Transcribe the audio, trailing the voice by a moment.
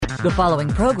The following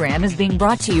program is being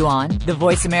brought to you on the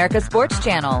Voice America Sports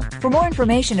Channel. For more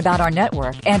information about our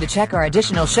network and to check our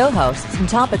additional show hosts and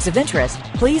topics of interest,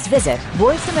 please visit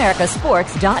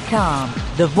voiceamericasports.com.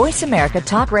 The Voice America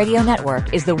Talk Radio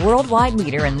Network is the worldwide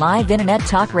leader in live Internet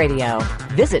talk radio.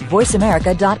 Visit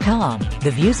voiceamerica.com.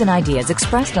 The views and ideas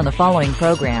expressed on the following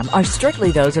program are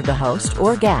strictly those of the host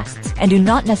or guests and do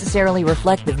not necessarily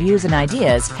reflect the views and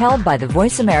ideas held by the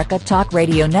Voice America Talk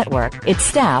Radio Network, its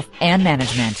staff, and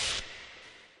management.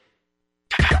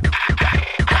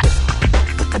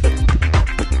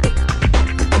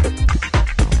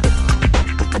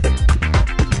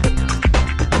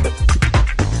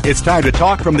 It's time to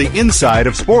talk from the inside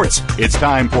of sports. It's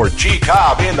time for G.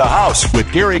 Cobb in the House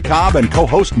with Gary Cobb and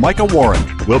co-host Micah Warren.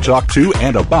 We'll talk to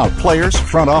and about players,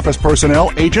 front office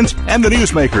personnel, agents, and the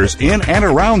newsmakers in and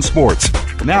around sports.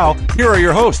 Now, here are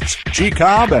your hosts, G.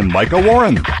 Cobb and Micah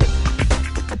Warren.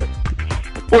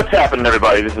 What's happening,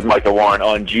 everybody? This is Micah Warren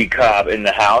on G. Cobb in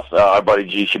the House. Our buddy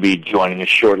G should be joining us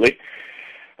shortly.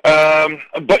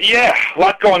 But yeah, a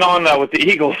lot going on with the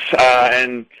Eagles,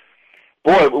 and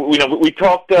boy, we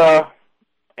talked.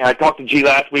 I talked to G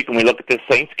last week, and we looked at this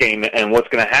Saints game and what's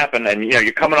going to happen. And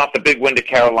you're coming off the big win to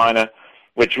Carolina,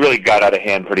 which really got out of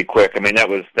hand pretty quick. I mean, that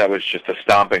was just a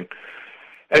stomping.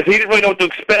 And so you didn't really know what to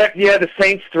expect. Yeah, the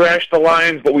Saints thrashed the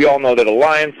Lions, but we all know they're the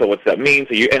Lions. So what's that mean?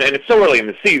 So and it's so early in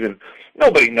the season,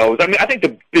 nobody knows. I mean, I think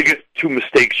the biggest two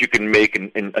mistakes you can make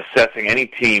in assessing any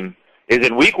team is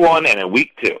in week 1 and in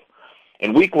week 2.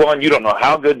 In week 1, you don't know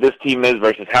how good this team is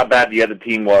versus how bad the other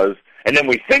team was. And then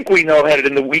we think we know headed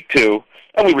into week 2,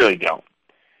 and we really don't.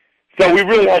 So we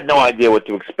really had no idea what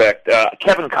to expect.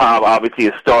 Kevin Cobb obviously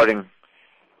is starting.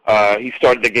 He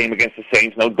started the game against the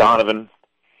Saints, no Donovan.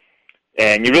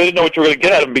 And you really didn't know what you were going to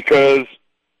get at him because,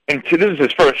 and this is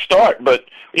his first start, but,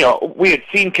 we had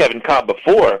seen Kevin Cobb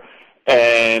before,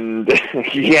 and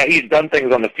yeah, he's done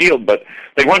things on the field, but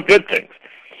they weren't good things.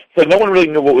 So no one really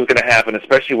knew what was going to happen,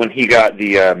 especially when we got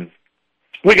the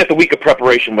week of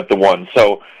preparation with the one.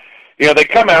 So, they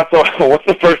come out, so what's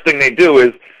the first thing they do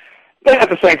is they have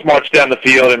the Saints march down the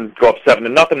field and go up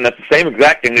 7-0. That's the same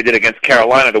exact thing they did against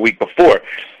Carolina the week before.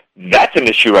 That's an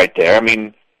issue right there. I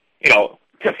mean,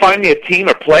 to find me a team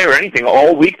or player or anything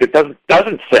all week that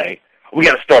doesn't say, we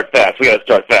got to start fast, we got to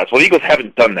start fast. Well, the Eagles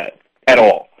haven't done that at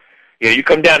all. You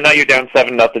come down, now you're down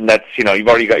 7-0. That's, you've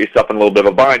already got yourself in a little bit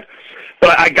of a bind.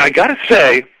 But I got to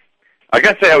say I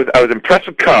was impressed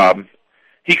with Cobb.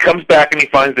 He comes back and he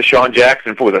finds Deshaun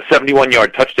Jackson for a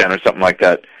 71-yard touchdown or something like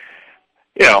that.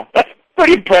 That's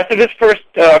pretty impressive. His first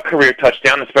career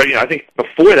touchdown. Especially, I think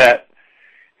before that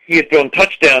he had thrown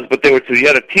touchdowns, but they were to the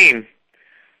other team,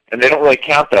 and they don't really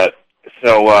count that.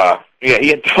 So, he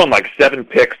had thrown like 7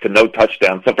 picks to no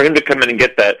touchdowns. So for him to come in and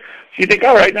get that, so you think,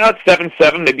 all right, now it's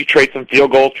 7-7. Maybe trade some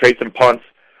field goals, trade some punts.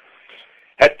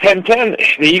 At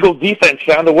 10-10, the Eagles' defense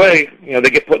found a way. They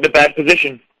get put in a bad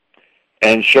position.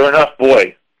 And sure enough,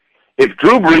 boy, if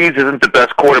Drew Brees isn't the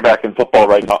best quarterback in football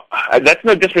right now, that's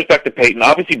no disrespect to Peyton.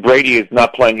 Obviously, Brady is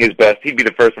not playing his best. He'd be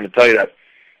the first one to tell you that.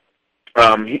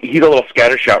 He's a little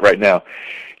scattershot right now.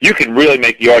 You can really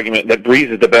make the argument that Brees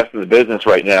is the best in the business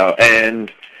right now.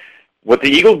 And what the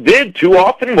Eagles did too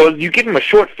often was you give him a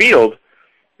short field.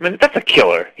 I mean, that's a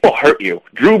killer. He'll hurt you.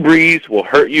 Drew Brees will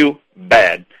hurt you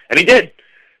bad. And he did.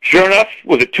 Sure enough,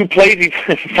 was it 2 plays? He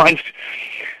finds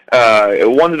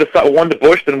one to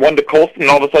Bush, then one to Colston, and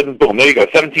all of a sudden, boom, there you go,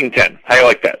 17-10. How you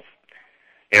like that?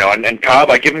 And Cobb,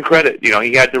 I give him credit.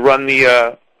 He had to run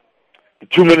the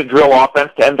 2-minute drill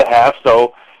offense to end the half.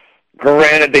 So,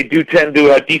 granted, they do tend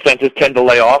to defenses tend to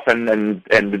lay off, and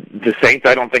the Saints,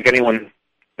 I don't think anyone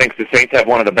thinks the Saints have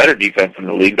one of the better defenses in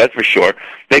the league. That's for sure.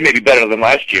 They may be better than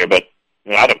last year, but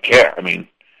I don't care. I mean,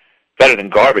 better than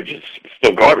garbage is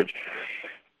still garbage.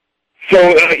 So,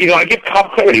 I give Cobb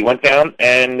credit. He went down,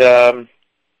 and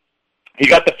he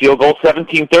got the field goal,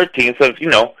 17-13. So, if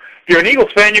you're an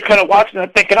Eagles fan, you're kind of watching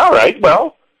that thinking, all right,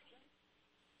 well,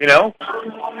 Gee,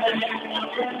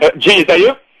 is that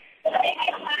you?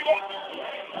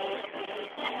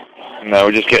 No,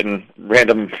 we're just getting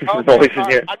random noises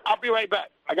here. I'll be right back.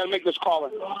 I got to make this call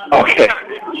in. Okay.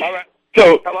 All right.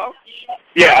 So, hello?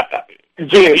 Yeah.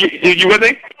 Gee, you with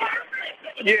me?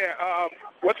 Yeah.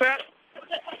 What's that?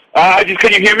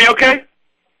 Can you hear me okay?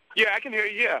 Yeah, I can hear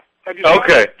you, yeah.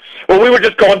 Okay. Well, we were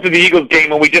just going through the Eagles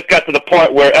game, and we just got to the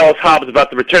part where Ellis Hobbs is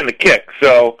about to return the kick.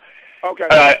 So, okay.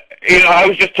 I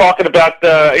was just talking about,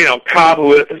 Cobb,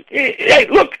 who, hey,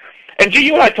 look, and G,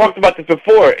 you and I talked about this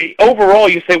before. Overall,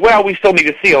 you say, well, we still need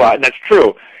to see a lot, and that's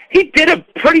true. He did a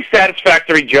pretty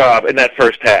satisfactory job in that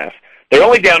first half. They're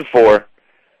only down 4.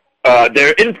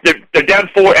 They're down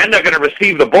 4, and they're going to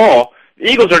receive the ball.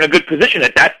 The Eagles are in a good position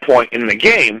at that point in the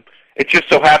game. It just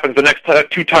so happens the next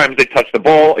two times they touch the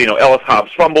ball, Ellis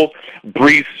Hobbs fumbles,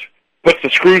 Brees puts the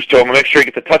screws to him and makes sure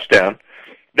he gets a touchdown.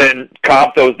 Then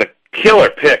Cobb throws the killer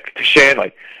pick to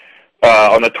Shanley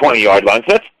on the 20-yard line.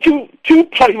 So that's two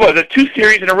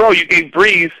series in a row. You gave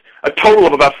Brees a total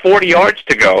of about 40 yards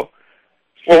to go.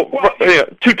 Well,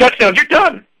 2 touchdowns, you're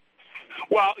done.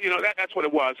 Well, that's what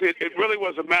it was. It really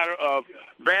was a matter of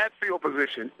bad field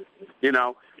position. It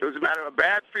was a matter of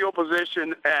bad field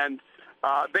position, and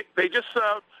they just,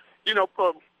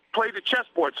 play the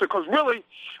chessboard. So, because really,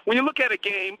 when you look at a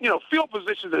game, field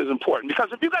position is important. Because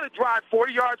if you got to drive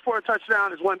 40 yards for a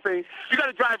touchdown is one thing. You got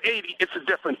to drive 80, it's a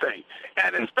different thing.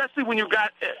 And especially when you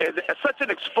got such an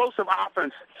explosive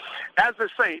offense as the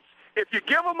Saints, if you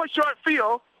give them a short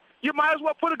field, you might as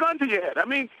well put a gun to your head.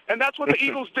 And that's what the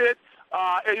Eagles did.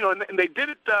 And they did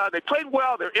it. They played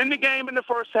well. They're in the game in the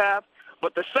first half.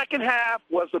 But the second half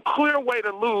was a clear way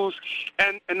to lose.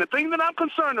 And the thing that I'm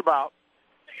concerned about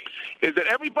is that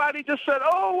everybody just said,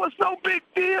 oh, it's no big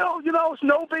deal. It's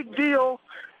no big deal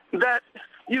that,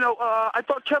 I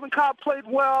thought Kevin Cobb played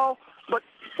well. But,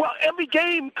 every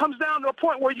game comes down to a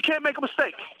point where you can't make a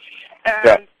mistake.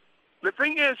 And the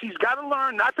thing is, he's got to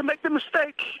learn not to make the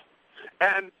mistake.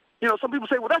 And, some people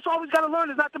say, well, that's all he's got to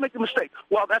learn is not to make the mistake.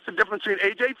 Well, that's the difference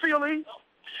between A.J. Feely.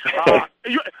 Look,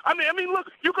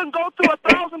 you can go through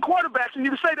 1,000 quarterbacks and you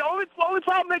can say the only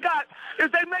problem they got is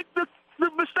they make the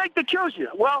mistake that kills you.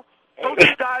 Well, those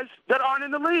are guys that aren't in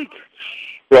the league.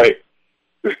 Right.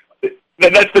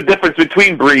 That's the difference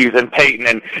between Brees and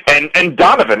Peyton and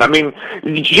Donovan. Nothing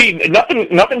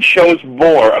shows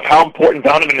more of how important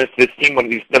Donovan is to this team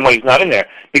than when he's not in there.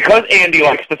 Because Andy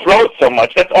likes to throw it so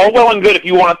much, that's all well and good if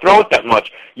you want to throw it that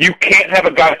much. You can't have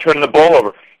a guy turning the ball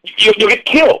over. You'll get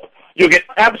killed. You'll get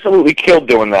absolutely killed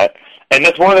doing that. And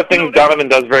that's one of the things Donovan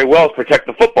does very well is protect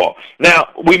the football. Now,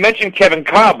 we mentioned Kevin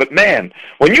Cobb, but, man,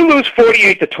 when you lose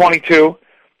 48-22,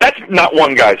 that's not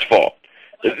one guy's fault.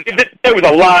 There was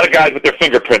a lot of guys with their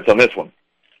fingerprints on this one.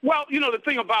 Well, the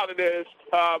thing about it is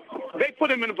they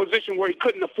put him in a position where he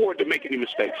couldn't afford to make any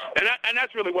mistakes. And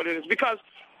that's really what it is because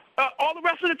all the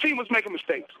rest of the team was making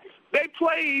mistakes. They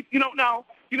played,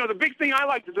 the big thing I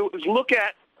like to do is look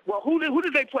at, well, who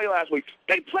did they play last week?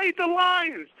 They played the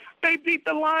Lions. They beat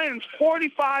the Lions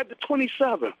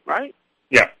 45-27, right?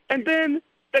 Yeah. And then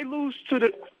they lose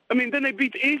then they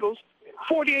beat the Eagles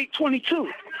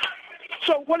 48-22.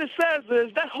 So what it says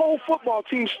is that whole football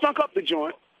team stunk up the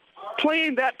joint,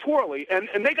 playing that poorly, and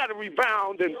they got to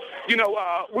rebound. And,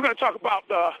 we're going to talk about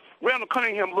Randall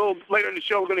Cunningham a little later in the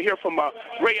show. We're going to hear from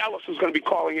Ray Ellis, who's going to be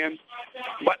calling in.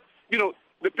 But,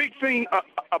 the big thing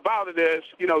about it is,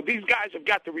 these guys have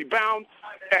got to rebound.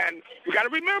 And we got to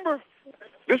remember,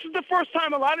 this is the first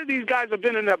time a lot of these guys have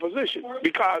been in that position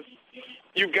because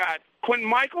you've got Quentin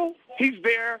Michael. He's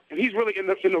there, and he's really in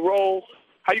the role.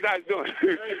 How you guys doing?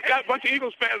 Got a bunch of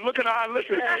Eagles fans looking on,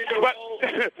 listening. But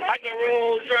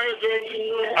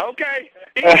okay,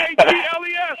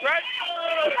 E-A-G-L-E-S, right?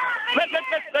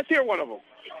 Let's hear one of them.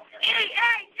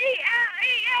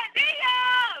 E-A-G-L-E-S.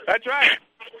 That's right.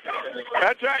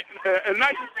 That's right. A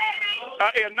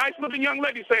nice looking young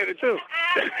lady saying it too.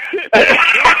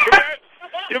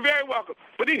 You're very welcome.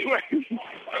 But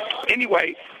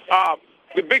anyway,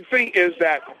 the big thing is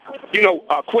that,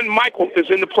 Quentin Michael is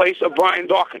in the place of Brian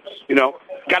Dawkins,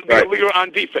 got to be a leader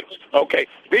on defense. Okay.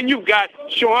 Then you've got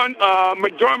Sean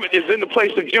McDermott is in the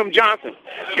place of Jim Johnson.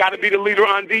 Got to be the leader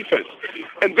on defense.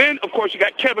 And then, of course, you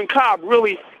got Kevin Cobb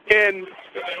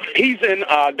he's in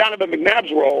Donovan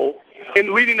McNabb's role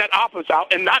in leading that offense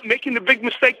out and not making the big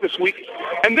mistake this week.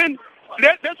 And then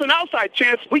there's an outside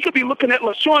chance we could be looking at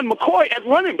LaShawn McCoy at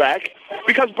running back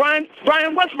because Brian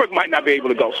Westbrook might not be able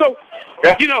to go. So,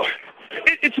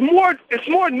 it's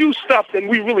more new stuff than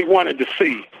we really wanted to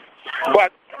see.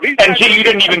 But you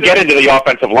didn't even get into the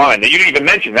offensive line. You didn't even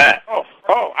mention that.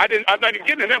 I'm not even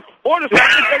getting into them. Or the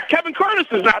fact that Kevin Curtis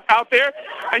is not out there,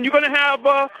 and you're going to have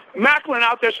Macklin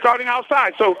out there starting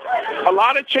outside. So a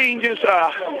lot of changes.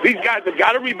 These guys have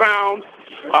got to rebound.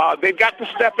 They've got to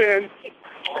step in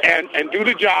and do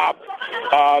the job.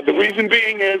 The reason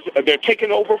being is they're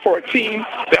taking over for a team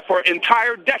that for an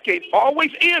entire decade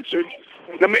always answered.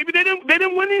 Now, maybe they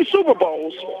didn't win any Super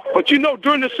Bowls, but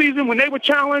during the season when they were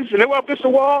challenged and they were up against the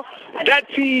wall, that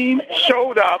team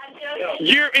showed up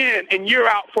year in and year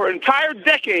out for an entire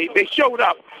decade. They showed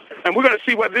up, and we're going to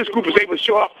see whether this group is able to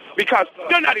show up because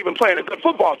they're not even playing a good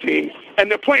football team,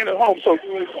 and they're playing at home. So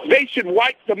they should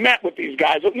wipe the mat with these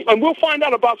guys, and we'll find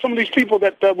out about some of these people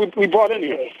that we brought in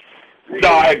here. No,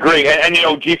 I agree. And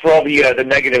G, for all the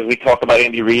negatives we talk about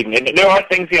Andy Reid, and there are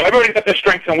things, everybody's got their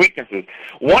strengths and weaknesses.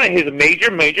 One of his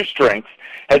major strengths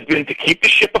has been to keep the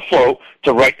ship afloat,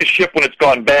 to right the ship when it's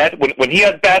gone bad. When he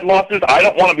has bad losses, I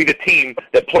don't want to be the team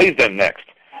that plays them next.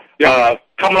 Yeah.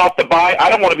 Coming off the bye, I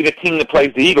don't want to be the team that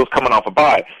plays the Eagles coming off a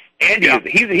bye. Andy,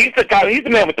 he's the guy. He's the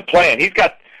man with the plan. He's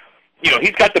got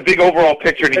the big overall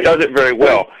picture, and he does it very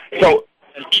well. So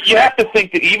you have to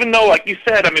think that even though, like you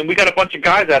said, we got a bunch of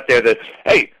guys out there that,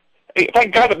 hey,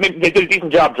 thank God that maybe they did a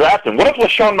decent job drafting. What if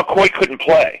LaShawn McCoy couldn't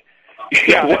play?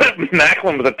 Yeah. What if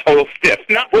Macklin was a total stiff?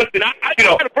 I got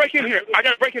to break in here.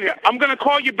 I'm going to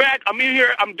call you back. I'm in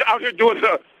here. I'm out here doing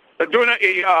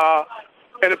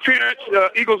an appearance,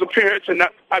 Eagles appearance, and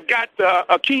I've got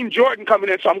Akeem Jordan coming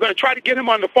in, so I'm going to try to get him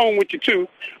on the phone with you too.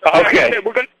 Okay. Like I said,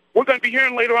 we're going to be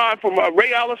hearing later on from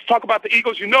Ray Ellis talk about the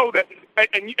Eagles. You know that,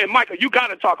 and Micah, you got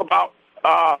to talk about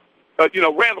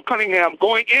Randall Cunningham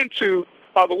going into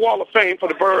the Wall of Fame for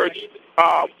the Birds,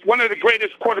 one of the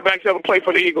greatest quarterbacks ever played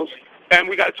for the Eagles, and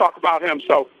we got to talk about him.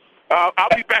 So I'll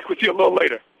be back with you a little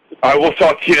later. All right, we'll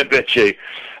talk to you in a bit, G.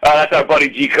 That's our buddy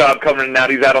G. Cobb coming in now.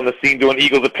 He's out on the scene doing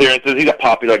Eagles appearances. He's a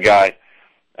popular guy.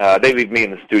 They leave me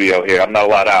in the studio here. I'm not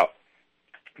allowed out.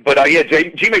 But,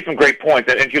 G made some great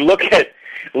points. And if you look at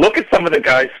some of the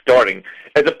guys starting,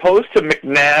 as opposed to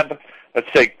McNabb, let's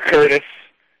say Curtis,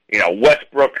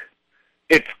 Westbrook,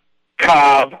 it's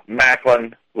Cobb,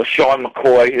 Macklin, LaShawn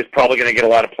McCoy is probably going to get a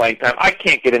lot of playing time. I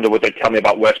can't get into what they tell me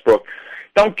about Westbrook.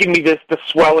 Don't give me the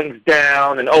swelling's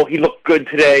down, and, he looked good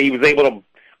today. He was able to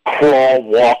crawl,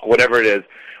 walk, whatever it is.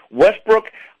 Westbrook,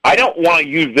 I don't want to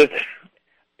use this.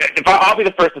 I'll be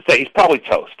the first to say he's probably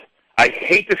toast. I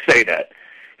hate to say that.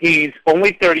 He's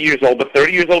only 30 years old, but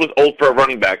 30 years old is old for a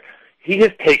running back. He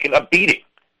has taken a beating.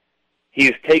 He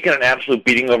has taken an absolute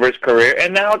beating over his career,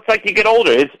 and now it's like you get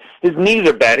older. His knees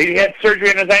are bad. He had surgery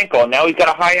on his ankle, and now he's got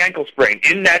a high ankle sprain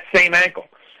in that same ankle,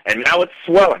 and now it's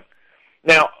swelling.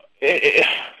 Now,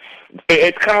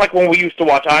 it's kind of like when we used to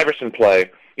watch Iverson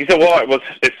play. You said,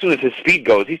 as soon as his speed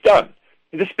goes, he's done.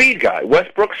 He's a speed guy.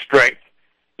 Westbrook's strength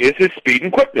is his speed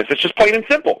and quickness. It's just plain and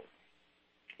simple.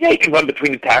 Yeah, he can run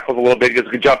between the tackles a little bit. He does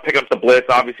a good job picking up the blitz.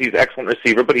 Obviously, he's an excellent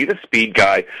receiver, but he's a speed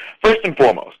guy, first and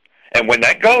foremost. And when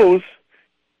that goes,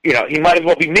 he might as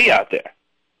well be me out there.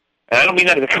 And I don't mean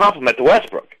that as a compliment to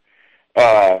Westbrook.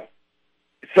 So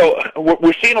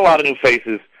we're seeing a lot of new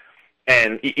faces.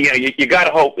 And, you got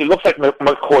to hope. It looks like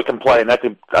McCoy can play, and that's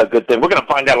a good thing. We're going to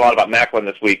find out a lot about Macklin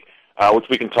this week, which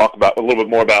we can talk about a little bit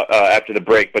more about after the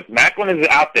break. But Macklin is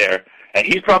out there, and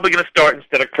he's probably going to start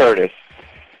instead of Curtis.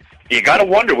 You got to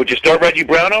wonder, would you start Reggie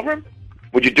Brown over him?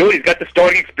 Would you do it? He's got the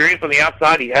starting experience on the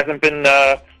outside. He hasn't been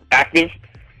active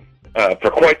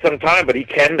for quite some time, but he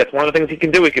can. That's one of the things he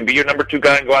can do. He can be your number 2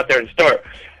 guy and go out there and start.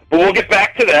 But we'll get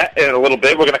back to that in a little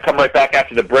bit. We're going to come right back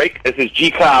after the break. This is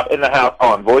G. Cobb in the house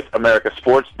on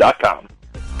VoiceAmericaSports.com.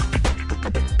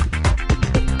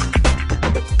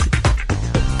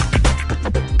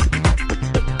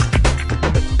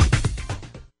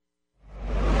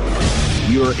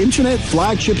 Your internet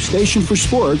flagship station for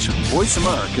sports, Voice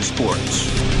America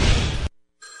Sports.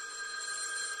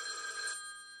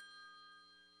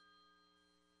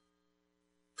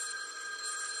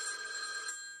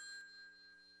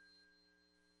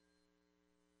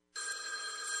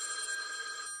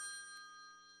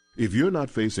 If you're not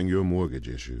facing your mortgage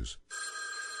issues,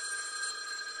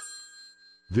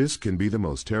 this can be the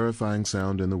most terrifying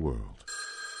sound in the world.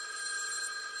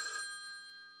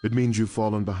 It means you've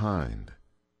fallen behind.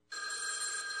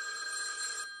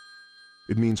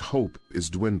 It means hope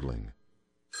is dwindling.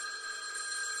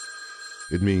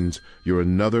 It means you're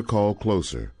another call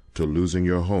closer to losing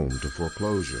your home to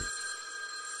foreclosure.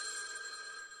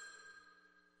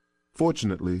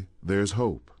 Fortunately, there's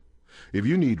hope. If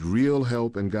you need real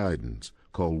help and guidance,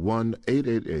 call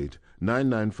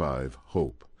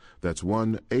 1-888-995-HOPE. That's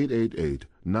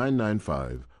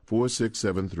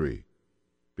 1-888-995-4673.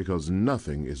 Because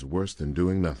nothing is worse than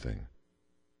doing nothing.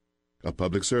 A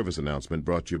public service announcement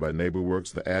brought to you by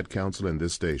NeighborWorks, the Ad Council, and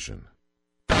this station.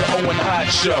 The Owen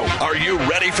Hodge Show. Are you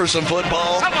ready for some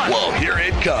football? Well, here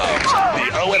it comes.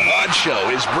 The Owen Hodge Show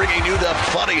is bringing you the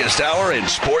funniest hour in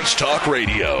sports talk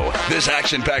radio. This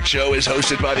action-packed show is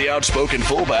hosted by the outspoken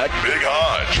fullback, Big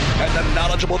Hodge, and the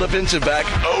knowledgeable defensive back,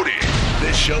 Odie.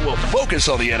 This show will focus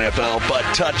on the NFL, but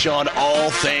touch on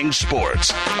all things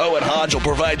sports. Owen Hodge will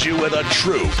provide you with a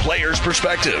true player's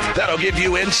perspective that'll give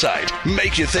you insight,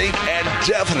 make you think, and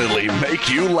definitely make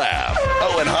you laugh.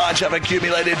 Owen Hodge have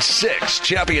accumulated 6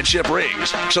 championship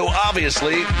rings, so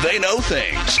obviously they know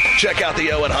things. Check out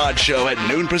the Owen Hodge Show at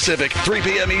noon Pacific, 3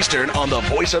 p.m. Eastern on the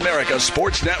Voice America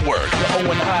Sports Network. The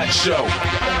Owen Hodge Show.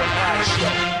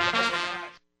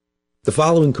 The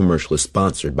following commercial is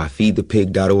sponsored by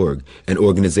FeedThePig.org, an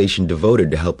organization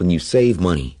devoted to helping you save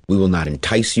money. We will not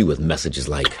entice you with messages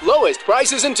like lowest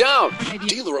prices in town,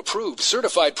 dealer approved,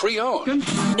 certified pre-owned,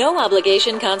 no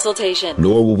obligation consultation,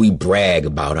 nor will we brag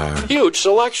about our huge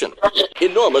selection,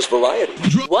 enormous variety,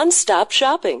 one-stop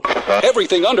shopping,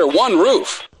 everything under one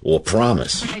roof, or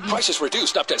promise prices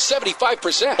reduced up to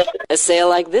 75%. A sale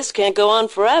like this can't go on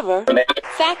forever.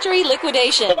 Factory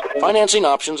liquidation. Financing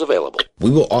options available.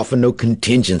 We will offer no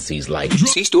contingencies like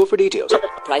See store for details.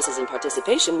 Prices and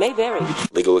participation may vary.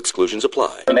 Legal exclusions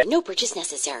apply. No purchase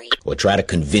necessary. or try to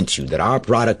convince you that our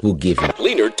product will give you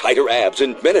Leaner, tighter abs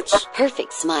in minutes.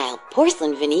 Perfect smile.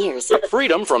 Porcelain veneers.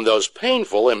 Freedom from those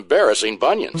painful, embarrassing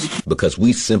bunions. because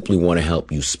we simply want to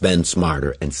help you spend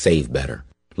smarter and save better.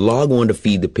 Log on to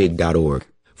feedthepig.org.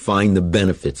 Find the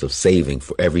benefits of saving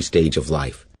for every stage of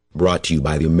life. Brought to you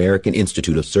by the American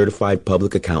Institute of Certified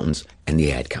Public Accountants and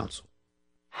the Ad Council.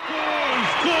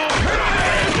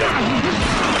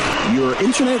 Your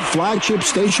internet flagship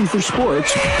station for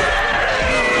sports.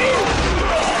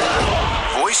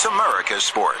 Voice America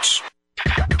Sports.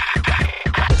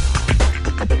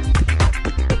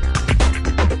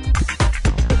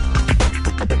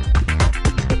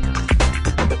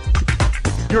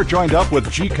 You're joined up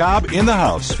with G. Cobb in the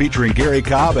House, featuring Gary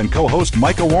Cobb and co-host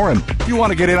Micah Warren. You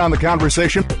want to get in on the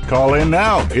conversation? Call in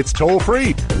now. It's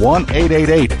toll-free.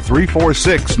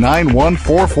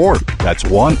 1-888-346-9144. That's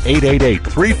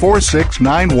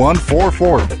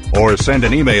 1-888-346-9144. Or send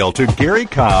an email to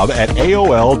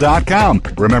GaryCobb@AOL.com.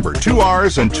 Remember, 2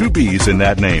 R's and 2 B's in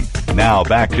that name. Now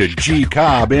back to G.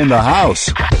 Cobb in the House.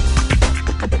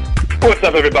 What's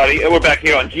up, everybody? We're back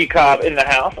here on G. Cobb in the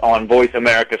House on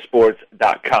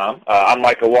VoiceAmericaSports.com. I'm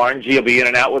Micah Warren. G will be in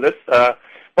and out with us.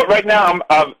 But right now,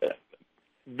 I'm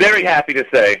very happy to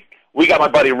say we got my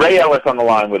buddy Ray Ellis on the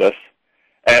line with us.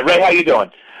 Ray, how you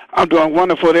doing? I'm doing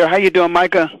wonderful there. How you doing,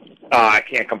 Micah? I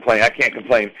can't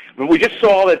complain. But we just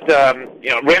saw that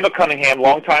Randall Cunningham,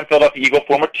 longtime Philadelphia Eagle,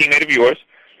 former teammate of yours,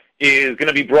 is going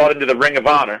to be brought into the Ring of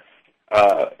Honor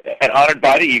and honored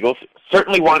by the Eagles.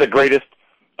 Certainly one of the greatest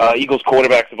Eagles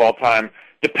quarterbacks of all time.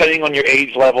 Depending on your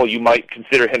age level, you might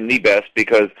consider him the best,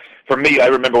 because for me, I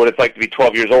remember what it's like to be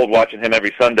 12 years old watching him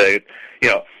every Sunday.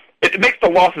 It makes the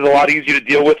losses a lot easier to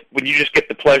deal with when you just get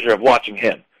the pleasure of watching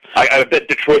him. I bet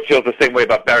Detroit feels the same way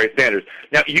about Barry Sanders.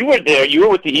 Now, you were there. You were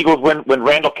with the Eagles when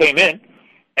Randall came in,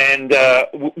 and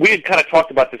we had kind of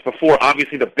talked about this before.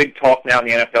 Obviously, the big talk now in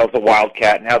the NFL is the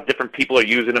Wildcat and how different people are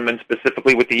using him, and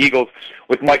specifically with the Eagles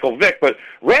with Michael Vick. But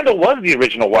Randall was the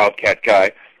original Wildcat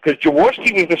guy, because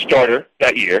Jaworski was the starter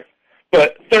that year.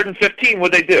 But 3rd and 15,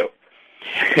 what'd they do?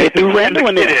 They threw Randall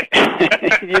in there.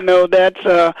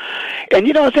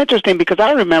 It's interesting because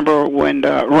I remember when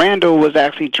Randall was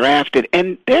actually drafted,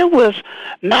 and there was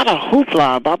not a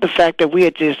hoopla about the fact that we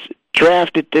had just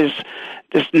drafted this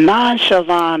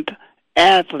nonchalant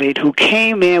athlete who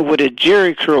came in with a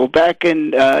jerry curl back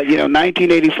in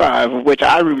 1985, which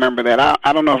I remember that.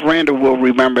 I don't know if Randall will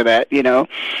remember that. I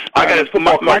got his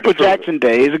Michael Jackson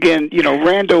days. Again,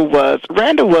 Randall was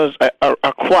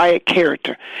a quiet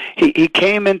character. He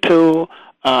came into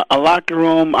a locker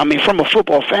room. I mean, from a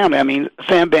football family. I mean,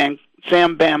 Sam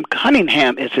Bam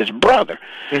Cunningham is his brother,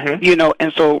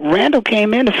 and so Randall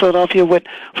came into Philadelphia with,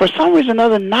 for some reason or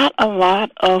another, not a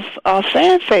lot of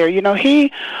fanfare.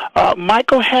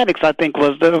 Michael Haddix, I think,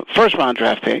 was the first round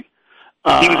draft pick.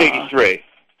 He was 83.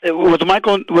 Was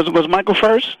Michael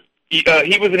first? He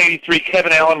was in 83.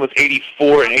 Kevin Allen was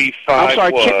 84, and 85. I'm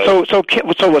sorry. So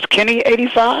was Kenny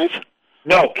 85?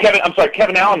 No, Kevin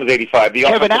Allen was 85.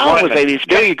 Kevin Allen was 80.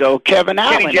 There you go, Kevin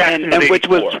Allen, and which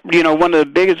was one of the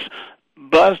biggest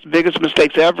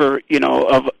mistakes ever,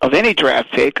 of any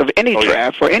draft pick, of any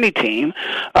draft for any team.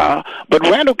 But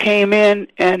Randall came in,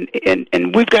 and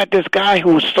we've got this guy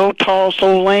who was so tall,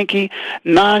 so lanky,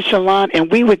 nonchalant,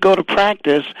 and we would go to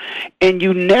practice, and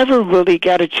you never really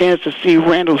got a chance to see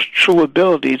Randall's true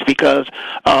abilities because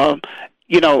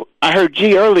I heard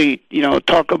G early,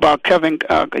 talk about Kevin,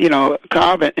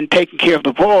 Cobb and taking care of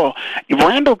the ball.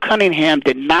 Randall Cunningham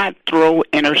did not throw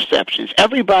interceptions.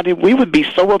 We would be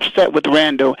so upset with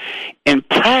Randall in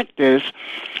practice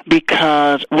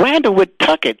because Randall would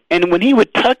tuck it. And when he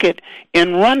would tuck it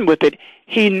and run with it,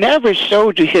 he never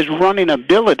showed you his running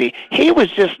ability. He was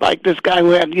just like this guy who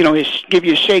had, give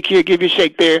you a shake here, give you a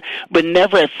shake there, but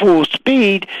never at full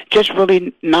speed, just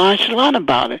really nonchalant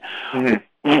about it.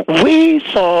 Mm-hmm. We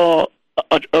saw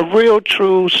a real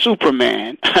true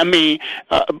Superman. I mean,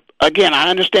 again, I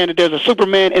understand that there's a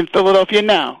Superman in Philadelphia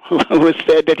now who has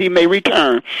said that he may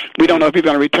return. We don't know if he's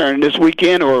going to return this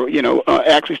weekend or,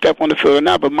 actually step on the field or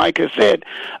not. But Mike has said,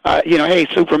 hey,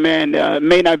 Superman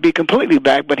may not be completely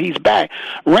back, but he's back.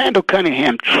 Randall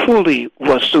Cunningham truly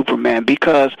was Superman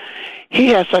because he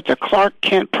has such a Clark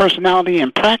Kent personality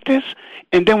in practice.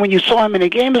 And then when you saw him in the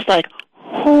game, it's like,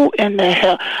 who in the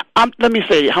hell? Let me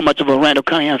say how much of a Randall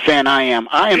Cunningham fan I am.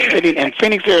 I am sitting in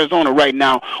Phoenix, Arizona right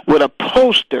now with a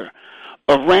poster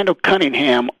of Randall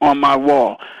Cunningham on my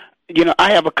wall.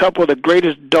 I have a couple of the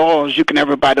greatest dolls you can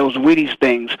ever buy, those Wheaties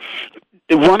things.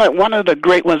 One of the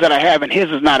great ones that I have, and his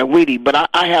is not a Wheatie, but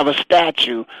I have a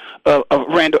statue of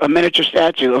Randall, a miniature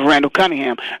statue of Randall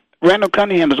Cunningham. Randall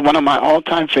Cunningham is one of my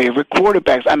all-time favorite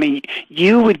quarterbacks. I mean,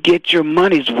 you would get your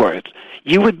money's worth.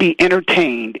 You would be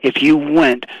entertained if you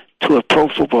went to a pro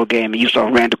football game and you saw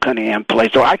Randall Cunningham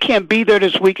play. So I can't be there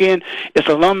this weekend. It's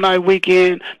alumni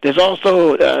weekend. There's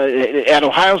also at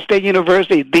Ohio State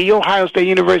University,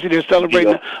 they're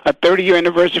celebrating a 30-year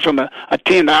anniversary from a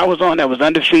team that I was on that was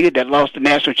undefeated, that lost the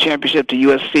national championship to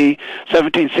USC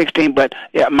 17-16. But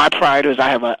my pride is I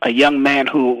have a young man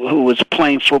who was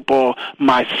playing football,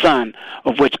 my son,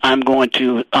 of which I'm going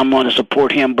to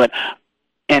support him. But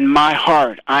in my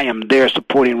heart, I am there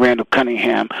supporting Randall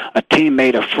Cunningham, a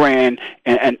teammate, a friend,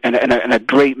 and a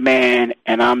great man,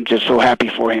 and I'm just so happy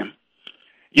for him.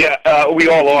 Yeah, we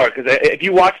all are, because if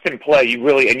you watched him play, you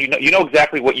really, and you know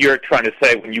exactly what you're trying to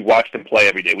say when you watched him play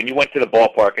every day. When you went to the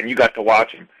ballpark and you got to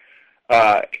watch him,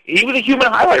 he was a human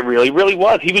highlight reel. He really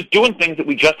was. He was doing things that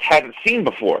we just hadn't seen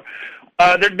before.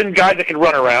 There'd been guys that could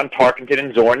run around, Tarkenton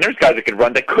and Zorn. There's guys that could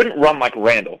run that couldn't run like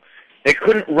Randall. They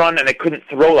couldn't run and they couldn't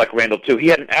throw like Randall, too. He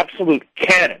had an absolute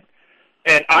cannon.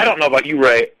 And I don't know about you,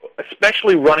 Ray,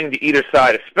 especially running to either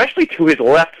side, especially to his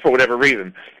left for whatever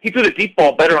reason. He threw the deep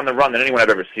ball better on the run than anyone I've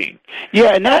ever seen.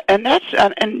 Yeah, and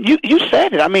you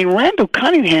said it. I mean, Randall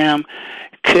Cunningham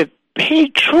he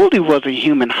truly was a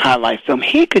human highlight film.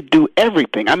 He could do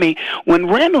everything. I mean, when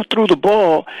Randall threw the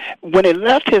ball, when it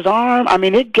left his arm, I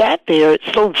mean, it got there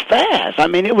so fast. I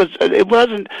mean, it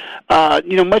wasn't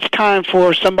much time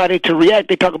for somebody to react.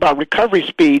 They talk about recovery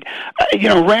speed.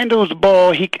 Randall's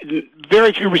ball,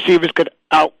 very few receivers could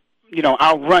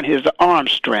outrun his arm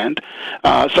strength,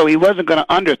 so he wasn't going to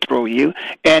underthrow you.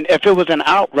 And if it was an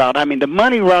out route, I mean, the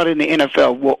money route in the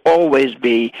NFL will always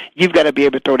be you've got to be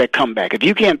able to throw that comeback. If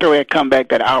you can't throw that comeback,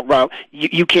 that out route,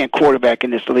 you can't quarterback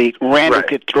in this league. Randall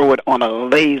could throw it on a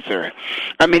laser.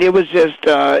 I mean, it was just,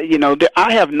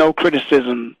 I have no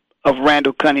criticism of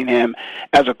Randall Cunningham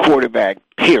as a quarterback,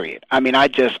 period. I mean, I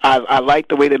like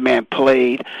the way the man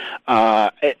played.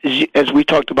 As we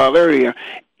talked about earlier,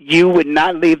 you would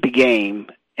not leave the game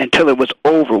until it was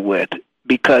over with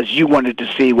because you wanted to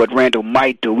see what Randall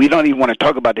might do. We don't even want to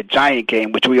talk about the Giant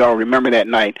game, which we all remember that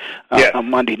night on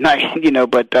Monday night.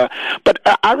 But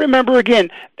I remember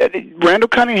again, Randall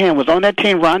Cunningham was on that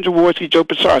team. Ron Jaworski, Joe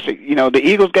Pisarcik. The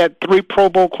Eagles got 3 Pro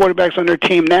Bowl quarterbacks on their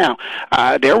team now.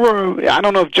 I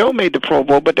don't know if Joe made the Pro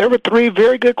Bowl, but there were 3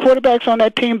 very good quarterbacks on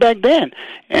that team back then,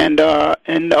 and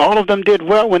all of them did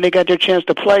well when they got their chance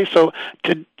to play. So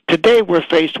today we're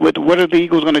faced with what are the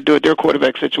Eagles going to do at their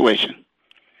quarterback situation?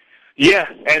 Yeah,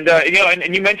 and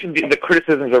and you mentioned the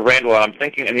criticisms of Randall, and I'm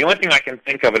thinking, and the only thing I can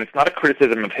think of, and it's not a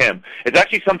criticism of him, it's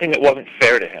actually something that wasn't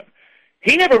fair to him.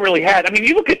 He never really had. I mean,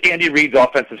 you look at Andy Reid's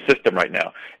offensive system right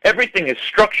now. Everything is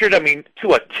structured, I mean,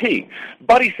 to a T.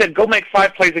 Buddy said, go make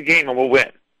 5 plays a game and we'll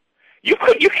win. You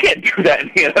can't do that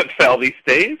in the NFL these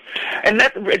days. And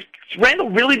Randall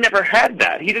really never had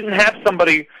that. He didn't have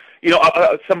somebody,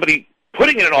 somebody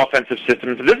putting in an offensive system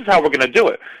and said, this is how we're going to do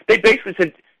it. They basically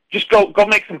said, just go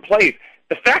make some plays.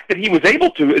 The fact that he was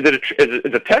able to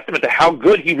is a testament to how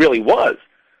good he really was.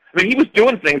 I mean, he was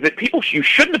doing things that you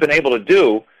shouldn't have been able to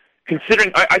do,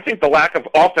 considering, I think, the lack of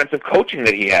offensive coaching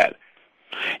that he had.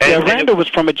 And Randall was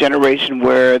from a generation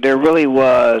where there really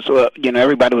was,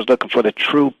 everybody was looking for the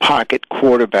true pocket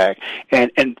quarterback.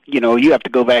 And you have to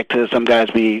go back to some guys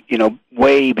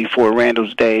way before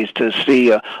Randall's days to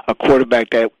see a quarterback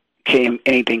that came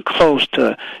anything close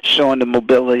to showing the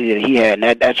mobility that he had,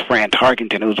 and that's Fran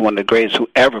Tarkenton, who was one of the greatest who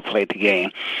ever played the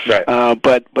game. Right.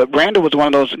 But Randall was one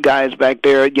of those guys back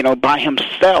there, by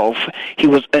himself. He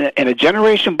was in a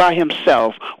generation by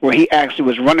himself where he actually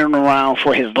was running around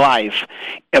for his life,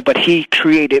 but he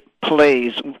created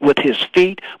plays with his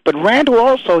feet. But Randall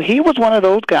also, he was one of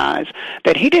those guys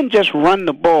that he didn't just run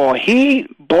the ball. He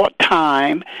bought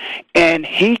time, and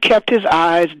he kept his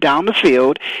eyes down the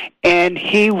field, and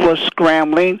he was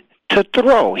scrambling to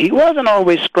throw. He wasn't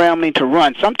always scrambling to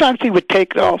run. Sometimes he would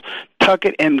take off, tuck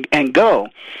it, and go.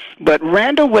 But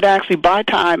Randall would actually buy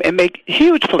time and make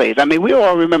huge plays. I mean, we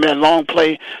all remember that long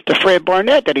play to Fred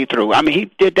Barnett that he threw. I mean, he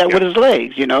did that with his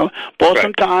legs, bought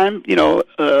some time,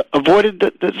 avoided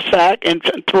the sack and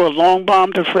threw a long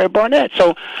bomb to Fred Barnett.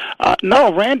 So,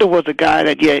 no, Randall was a guy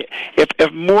that,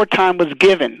 if more time was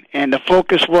given and the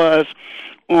focus was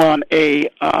on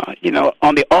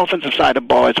on the offensive side of the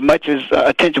ball, as much as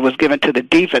attention was given to the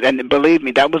defense. And believe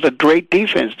me, that was a great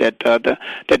defense that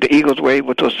the Eagles were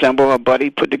able to assemble. Buddy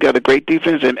put together great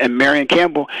defense, and Marion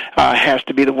Campbell has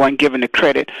to be the one given the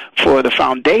credit for the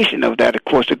foundation of that. Of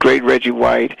course, the great Reggie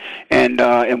White and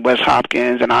Wes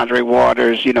Hopkins and Andre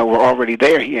Waters, were already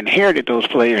there. He inherited those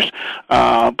players.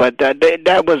 But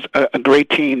that was a great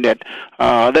team that,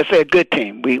 let's say a good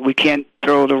team. We can't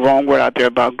throw the wrong word out there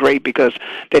about great because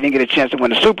they didn't get a chance to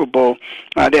win the Super Bowl.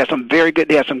 They had some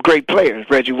great players.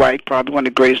 Reggie White, probably one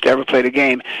of the greatest to ever play the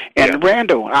game. And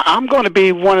Randall, I'm going to be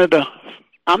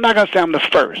I'm not going to say I'm the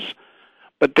first,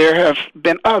 but there have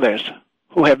been others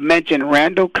who have mentioned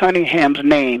Randall Cunningham's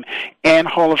name and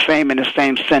Hall of Fame in the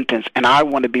same sentence, and I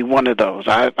want to be one of those.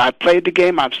 I played the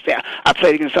game. I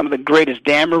played against some of the greatest: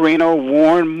 Dan Marino,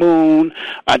 Warren Moon,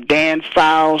 Dan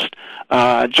Faust,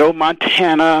 Joe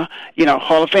Montana.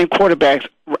 Hall of Fame quarterbacks.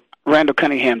 Randall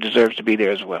Cunningham deserves to be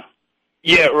there as well.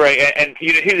 Yeah, right. And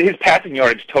his passing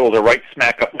yardage totals are right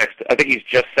smack up next. I think he's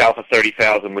just south of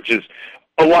 30,000, which is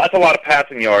a lot. It's a lot of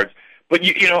passing yards. But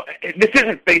this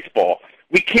isn't baseball.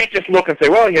 We can't just look and say,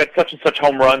 well, he had such and such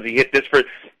home runs, he hit this for...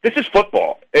 This is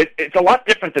football. It's a lot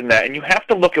different than that, and you have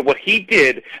to look at what he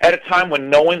did at a time when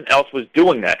no one else was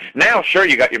doing that. Now, sure,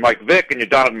 you got your Mike Vick and your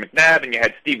Donovan McNabb, and you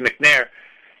had Steve McNair.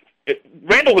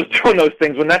 Randall was doing those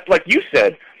things when that's, like you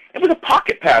said, it was a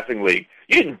pocket passing league.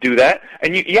 You didn't do that,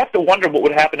 and you have to wonder what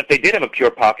would happen if they did have a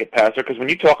pure pocket passer, because when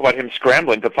you talk about him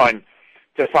scrambling to find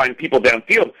people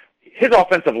downfield, his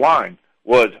offensive line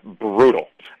was brutal.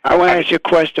 I want to ask you a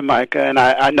question, Micah, and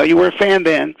I know you were a fan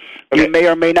then. Okay. You may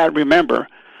or may not remember,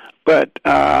 but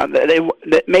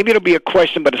maybe it'll be a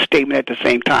question but a statement at the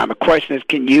same time. A question is,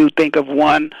 can you think of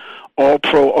one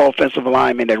all-pro offensive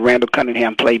lineman that Randall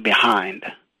Cunningham played behind?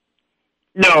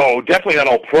 No, definitely not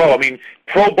all-pro. I mean,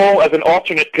 Pro Bowl as an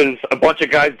alternate because a bunch of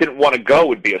guys didn't want to go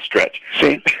would be a stretch.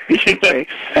 See?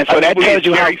 And so that tells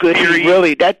you how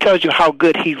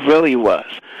good he really was.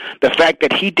 The fact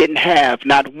that he didn't have,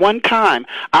 not one time,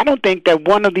 I don't think that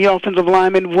one of the offensive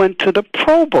linemen went to the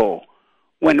Pro Bowl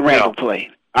when Randall played.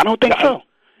 I don't think so.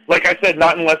 Like I said,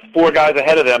 not unless four guys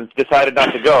ahead of them decided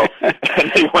not to go.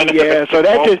 And they went so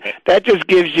that just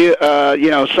gives you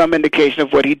some indication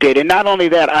of what he did. And not only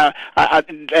that,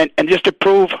 and just to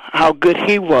prove how good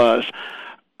he was,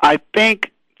 I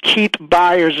think Keith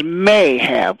Byers may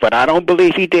have, but I don't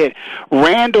believe he did.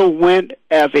 Randall went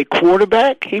as a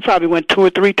quarterback. He probably went 2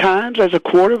 or 3 times as a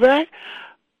quarterback.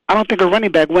 I don't think a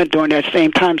running back went during that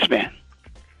same time span.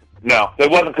 No, there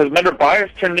wasn't, because remember, Byers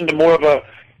turned into more of a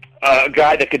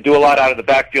guy that could do a lot out of the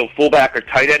backfield, fullback or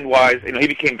tight end wise. He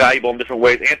became valuable in different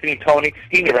ways. Anthony Toney,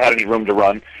 he never had any room to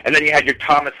run. And then you had your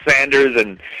Thomas Sanders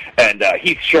and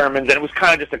Heath Shermans, and it was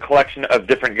kind of just a collection of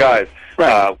different guys.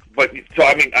 Right.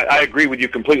 I agree with you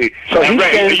completely. So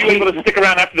Ray, are you able to stick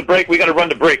around after the break? We got to run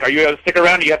to break. Are you able to stick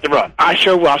around, or you have to run? I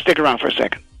sure will. I'll stick around for a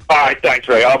second. All right, thanks,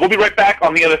 Ray. We'll be right back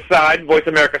on the other side.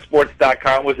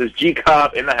 VoiceAmericaSports.com with his G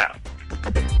Cobb in the house.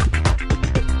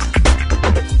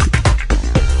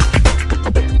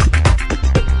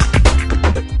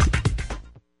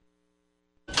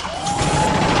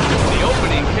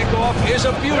 Is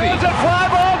a beauty. There's a fly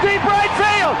ball deep right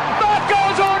field. Back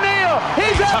goes O'Neal.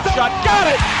 He's at the shot. Got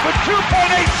it with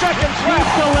 2.8 seconds left.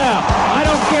 He's to left. I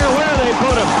don't care where they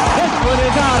put him. This one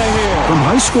is out of here. From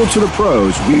high school to the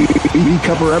pros, we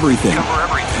cover everything.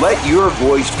 Let your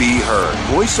voice be heard.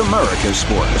 Voice America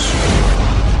Sports.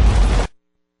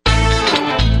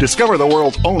 Discover the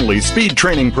world's only speed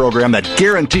training program that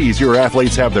guarantees your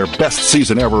athletes have their best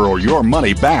season ever or your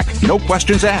money back. No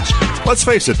questions asked. Let's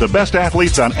face it, the best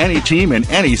athletes on any team in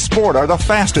any sport are the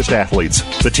fastest athletes.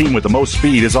 The team with the most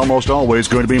speed is almost always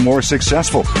going to be more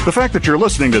successful. The fact that you're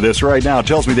listening to this right now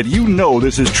tells me that you know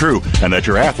this is true and that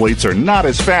your athletes are not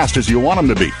as fast as you want them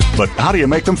to be. But how do you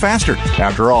make them faster?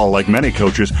 After all, like many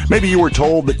coaches, maybe you were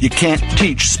told that you can't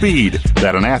teach speed,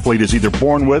 that an athlete is either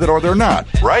born with it or they're not.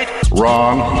 Right?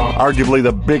 Wrong. Arguably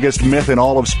the biggest myth in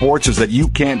all of sports is that you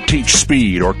can't teach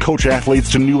speed or coach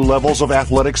athletes to new levels of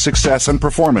athletic success and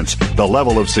performance. The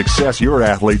level of success your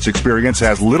athletes experience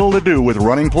has little to do with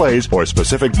running plays or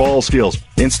specific ball skills.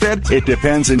 Instead, it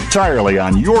depends entirely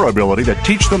on your ability to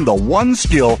teach them the one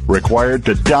skill required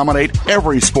to dominate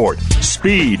every sport: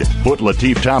 speed. Put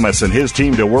Lateef Thomas and his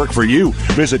team to work for you.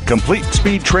 Visit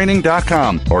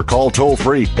CompleteSpeedTraining.com or call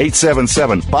toll-free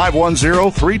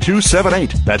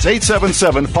 877-510-3278. That's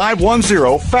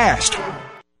 877-510-FAST.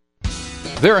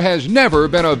 There has never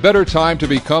been a better time to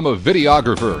become a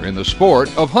videographer in the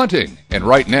sport of hunting. And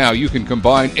right now you can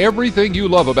combine everything you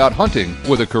love about hunting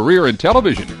with a career in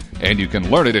television. And you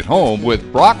can learn it at home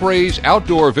with Brock Ray's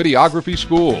Outdoor Videography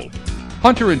School.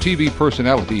 Hunter and TV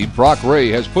personality Brock Ray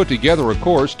has put together a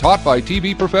course taught by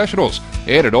TV professionals.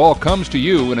 And it all comes to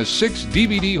you in a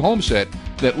 6-DVD home set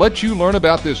that lets you learn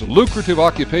about this lucrative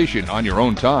occupation on your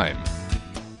own time.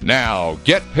 Now,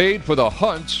 get paid for the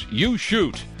hunts you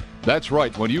shoot. That's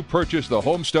right, when you purchase the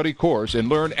home study course and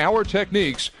learn our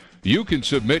techniques, you can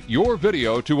submit your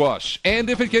video to us. And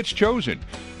if it gets chosen,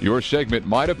 your segment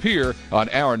might appear on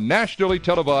our nationally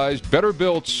televised Better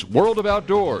Built's World of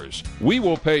Outdoors. We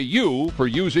will pay you for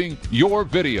using your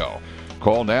video.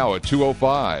 Call now at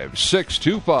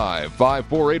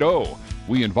 205-625-5480.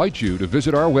 We invite you to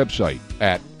visit our website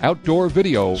at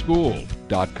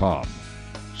outdoorvideoschool.com.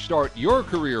 Start your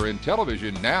career in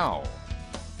television now.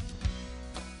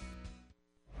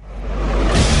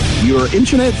 Your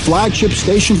internet flagship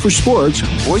station for sports,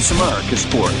 Voice America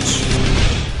Sports.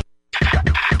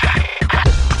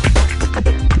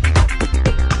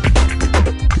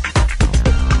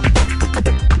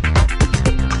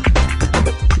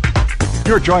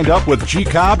 You're joined up with G.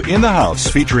 Cobb in the House,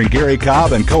 featuring Gary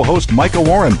Cobb and co-host Micah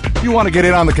Warren. You want to get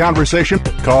in on the conversation?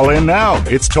 Call in now.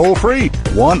 It's toll-free.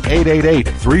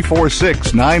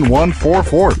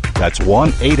 1-888-346-9144. That's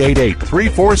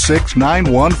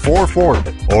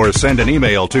 1-888-346-9144. Or send an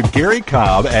email to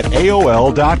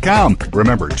GaryCobb@AOL.com.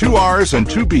 Remember, 2 R's and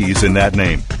 2 B's in that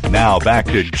name. Now back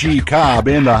to G. Cobb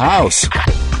in the House.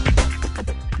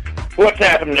 What's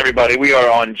happening, everybody? We are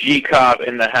on G. Cobb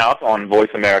in the House on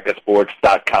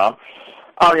VoiceAmericaSports.com.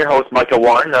 I'm your host, Micah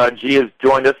Warren. G has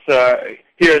joined us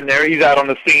here and there. He's out on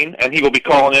the scene, and he will be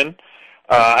calling in.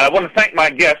 I want to thank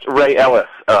my guest, Ray Ellis,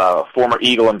 former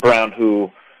Eagle and Brown,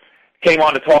 who came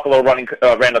on to talk a little running.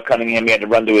 Randall Cunningham, he had to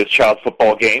run to his child's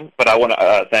football game, but I want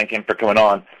to thank him for coming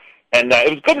on. And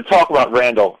it was good to talk about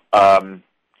Randall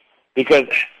because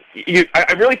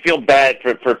I really feel bad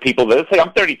for people that say,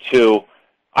 I'm 32.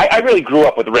 I really grew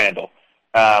up with Randall,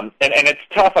 and it's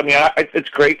tough. I mean, it's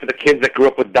great for the kids that grew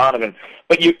up with Donovan,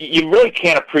 but you really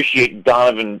can't appreciate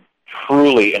Donovan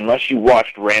truly unless you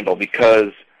watched Randall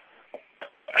because,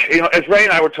 you know, as Ray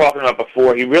and I were talking about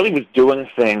before, he really was doing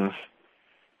things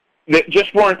that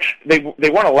just weren't they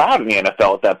weren't allowed in the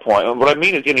NFL at that point. And what I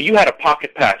mean is, you know, you had a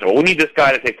pocket passer. Well, we need this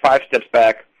guy to take 5 steps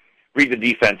back, read the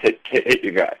defense, hit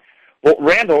your guy. Well,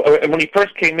 Randall, when he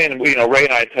first came in, you know, Ray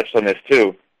and I touched on this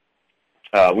too.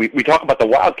 We talk about the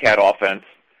Wildcat offense,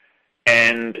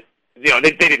 and, you know,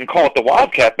 they didn't call it the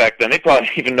Wildcat back then. They probably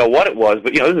didn't even know what it was.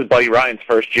 But, you know, this is Buddy Ryan's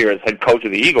first year as head coach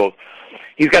of the Eagles.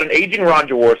 He's got an aging Ron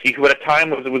Jaworski, who at a time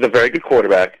was a very good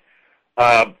quarterback,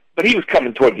 but he was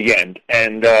coming toward the end.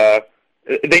 And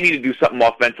they need to do something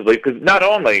offensively because not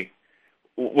only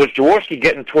was Jaworski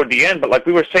getting toward the end, but like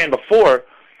we were saying before,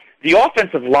 the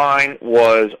offensive line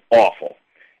was awful.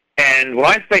 And when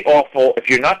I say awful, if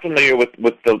you're not familiar with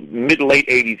the mid-late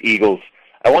 80s Eagles,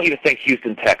 I want you to think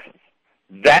Houston Texans.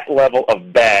 That level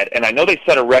of bad. And I know they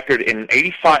set a record in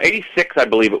 86, I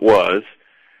believe it was.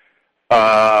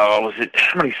 How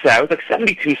many sacks? It was like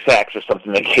 72 sacks or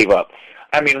something they gave up.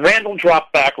 I mean, Randall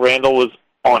dropped back. Randall was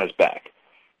on his back.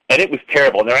 And it was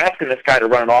terrible. And they're asking this guy to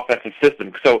run an offensive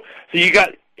system. So you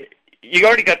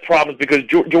already got problems because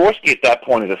Jaworski at that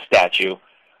point is a statue.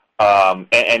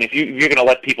 And if you're going to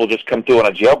let people just come through on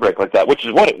a jailbreak like that, which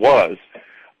is what it was,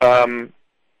 you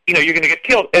know, you're going to get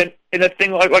killed. And the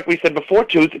thing, like we said before,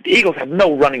 too, is that the Eagles have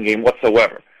no running game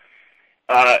whatsoever.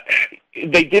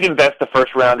 They did invest the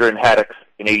first rounder in Haddix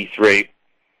in '83.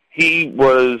 He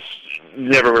was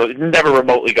never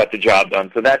remotely got the job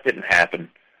done, so that didn't happen.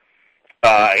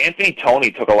 Anthony Toney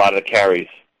took a lot of the carries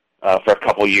for a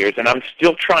couple years, and I'm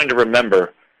still trying to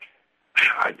remember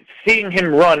seeing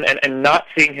him run and not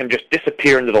seeing him just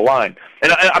disappear into the line.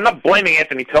 And I'm not blaming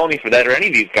Anthony Toney for that or any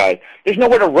of these guys. There's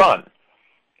nowhere to run.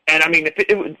 And, I mean,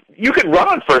 you can run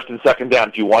on first and second down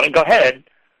if you want, and go ahead.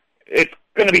 It's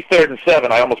going to be 3rd and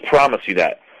 7. I almost promise you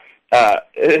that. I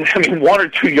mean, 1 or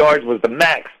 2 yards was the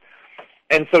max.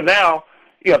 And so now,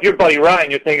 if you're Buddy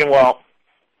Ryan, you're thinking, well,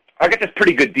 I got this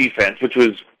pretty good defense, which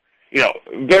was,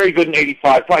 very good in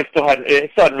 85. Probably still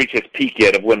hadn't reached its peak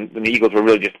yet of when the Eagles were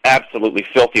really just absolutely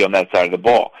filthy on that side of the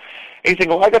ball. And you think,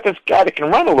 well, I got this guy that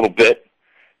can run a little bit.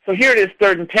 So here it is,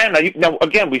 3rd and 10. Now,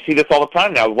 again, we see this all the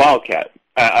time now with Wildcat.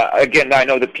 Again, I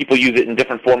know that people use it in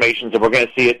different formations, and we're going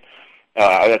to see it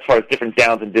as far as different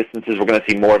downs and distances. We're going to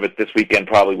see more of it this weekend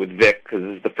probably with Vic, because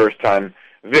this is the first time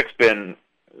Vic's been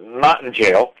not in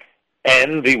jail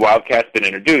and the Wildcat's been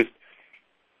introduced.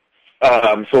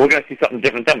 So we're going to see something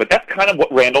different then. But that's kind of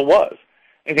what Randall was.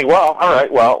 And you think, well, all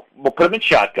right, well, we'll put him in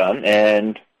shotgun,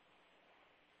 and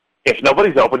if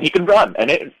nobody's open, he can run. And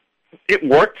it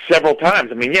worked several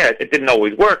times. I mean, yeah, it didn't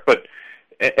always work, but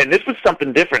and this was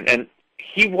something different. And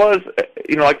he was,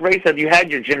 like Ray said, you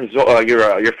had your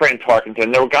your Fran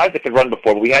Tarkenton. There were guys that could run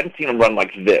before, but we hadn't seen him run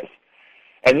like this.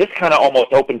 And this kind of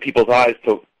almost opened people's eyes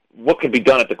to what could be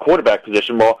done at the quarterback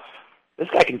position. Well, this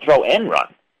guy can throw and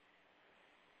run.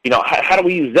 How do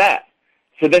we use that?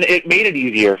 So then it made it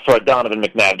easier for a Donovan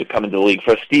McNabb to come into the league,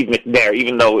 for a Steve McNair,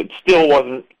 even though it still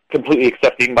wasn't completely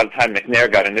accepted by the time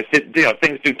McNair got in.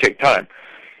 Things do take time.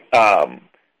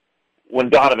 When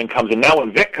Donovan comes in, now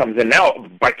when Vic comes in, now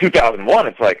by 2001,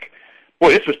 it's like,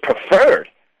 boy, this was preferred.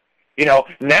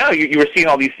 Now you were seeing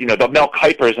all these, the Mel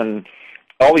Kipers and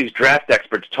all these draft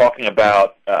experts talking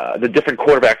about the different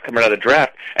quarterbacks coming out of the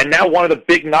draft, and now one of the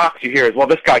big knocks you hear is, well,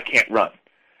 this guy can't run.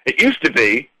 It used to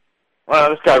be, well,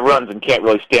 this guy runs and can't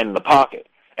really stand in the pocket.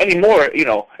 Anymore,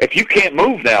 if you can't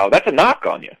move now, that's a knock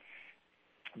on you.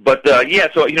 But,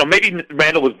 so, maybe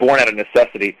Randall was born out of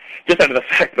necessity, just out of the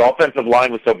fact the offensive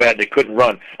line was so bad they couldn't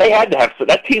run.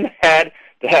 That team had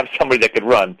to have somebody that could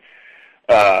run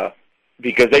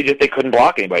because they couldn't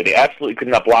block anybody. They absolutely could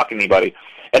not block anybody.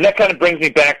 And that kind of brings me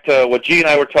back to what G and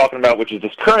I were talking about, which is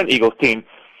this current Eagles team.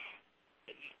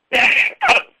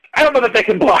 I don't know that they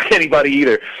can block anybody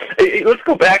either. Let's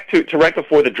go back to right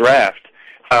before the draft.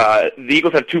 The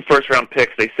Eagles have 2 first-round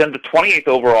picks. They send the 28th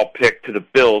overall pick to the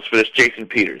Bills for this Jason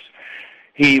Peters.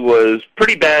 He was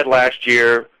pretty bad last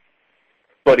year,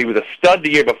 but he was a stud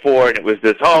the year before, and it was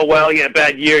this, he had a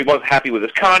bad year, he wasn't happy with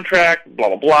his contract, blah,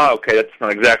 blah, blah. Okay, that's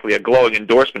not exactly a glowing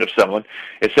endorsement of someone,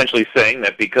 essentially saying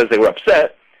that because they were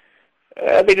upset,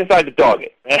 they decided to dog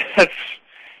it.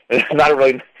 That's not a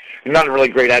really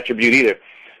great attribute either.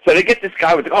 So they get this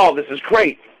guy with, this is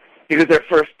great, because their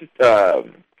first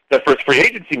free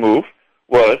agency move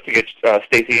was to get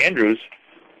Stacey Andrews,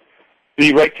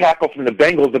 the right tackle from the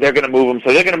Bengals, but they're going to move him.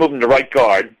 So they're going to move him to right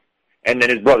guard, and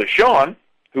then his brother Sean,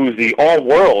 who's the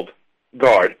all-world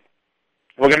guard,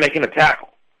 we're going to make him a tackle.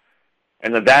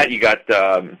 And then that you got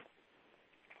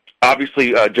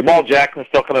obviously Jamal Jackson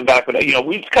still coming back, but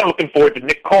we're just kind of looking forward to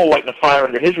Nick Cole lighting the fire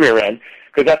under his rear end.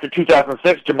 Because after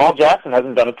 2006, Jamal Jackson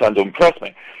hasn't done a ton to impress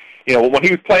me. When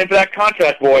he was playing for that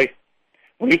contract, he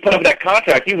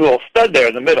was a little stud there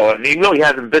in the middle, and he really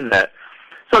hasn't been that.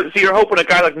 So you're hoping a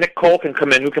guy like Nick Cole can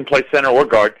come in, who can play center or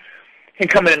guard, can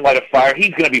come in and light a fire.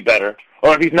 He's going to be better.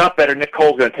 Or if he's not better, Nick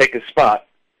Cole's going to take his spot.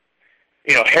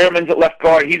 Harriman's at left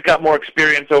guard. He's got more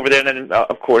experience over there than,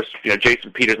 of course,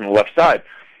 Jason Peters on the left side.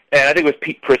 And I think it was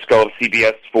Pete Prisco of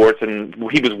CBS Sports, and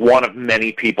he was one of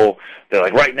many people. They're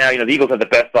like, right now, the Eagles have the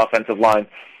best offensive line,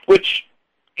 which,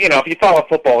 if you follow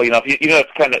football,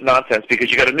 it's kind of nonsense because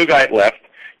you got a new guy at left,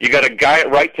 you got a guy at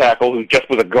right tackle who just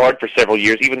was a guard for several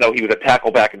years, even though he was a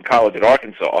tackle back in college at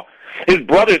Arkansas. His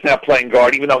brother's now playing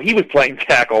guard, even though he was playing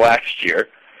tackle last year.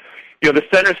 The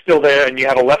center's still there, and you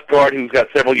have a left guard who's got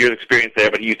several years' experience there,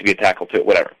 but he used to be a tackle too,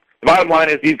 whatever. The bottom line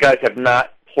is these guys have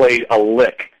not played a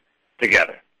lick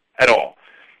together at all.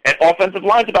 And offensive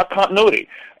line's about continuity.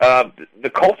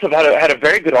 The Colts have had a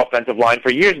very good offensive line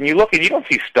for years, and you look and you don't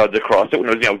see studs across it. When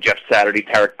it was Jeff Saturday,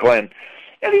 Tarek Glenn,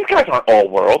 these guys aren't all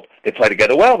world. They play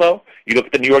together well, though. You look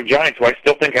at the New York Giants, who I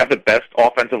still think have the best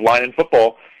offensive line in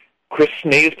football. Chris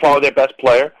Snee is probably their best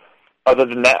player. Other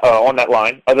than that, on that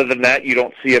line. Other than that, you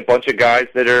don't see a bunch of guys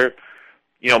that are,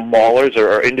 maulers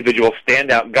or individual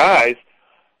standout guys,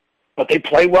 but they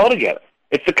play well together.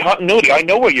 It's the continuity. I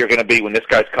know where you're going to be when this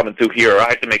guy's coming through here, or I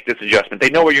have to make this adjustment. They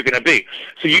know where you're going to be.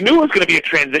 So you knew it was going to be a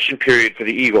transition period for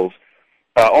the Eagles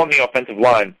on the offensive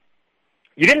line.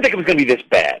 You didn't think it was going to be this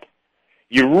bad.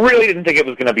 You really didn't think it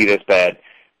was going to be this bad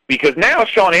because now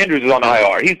Sean Andrews is on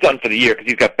IR. He's done for the year because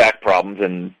he's got back problems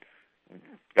and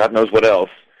God knows what else.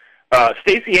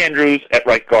 Stacey Andrews at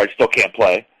right guard still can't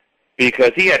play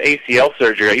because he had ACL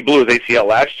surgery. He blew his ACL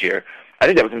last year. I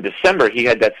think that was in December he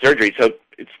had that surgery. So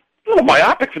it's a little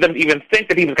myopic for them to even think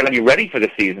that he was going to be ready for the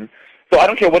season. So I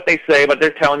don't care what they say, but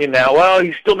they're telling you now, well,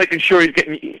 he's still making sure he's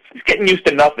getting used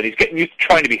to nothing. He's getting used to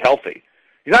trying to be healthy.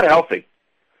 He's not healthy.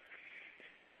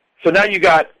 So now you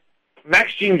got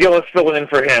Max Jean Gillis filling in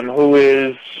for him, who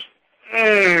is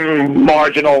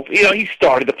marginal. You know, he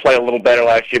started to play a little better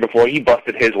last year before he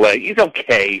busted his leg. He's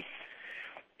okay.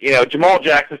 You know, Jamal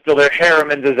Jackson's still there.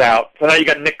 Harriman's is out. So now you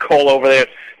got Nick Cole over there.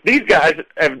 These guys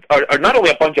are not only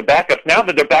a bunch of backups. Now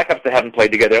that they're backups that haven't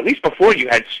played together, at least before you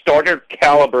had starting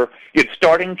caliber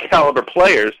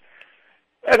players.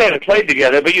 They haven't played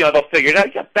together, but, you know, they'll figure it out.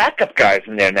 You got backup guys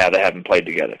in there now that haven't played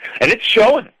together. And it's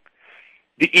showing.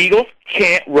 The Eagles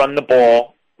can't run the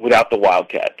ball without the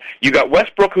Wildcat. You got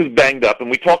Westbrook, who's banged up, and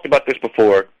we talked about this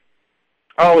before.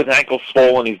 Oh, his ankle's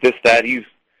swollen, he's this, that. He's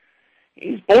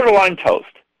borderline toast.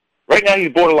 Right now, he's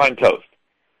borderline toast.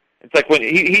 It's like when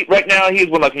right now he's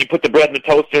when you put the bread in the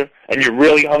toaster and you're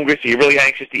really hungry, so you're really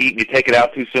anxious to eat, and you take it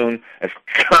out too soon. It's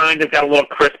kind of got a little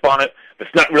crisp on it, but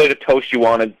it's not really the toast you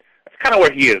wanted. That's kind of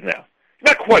where he is now. He's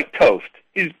not quite toast.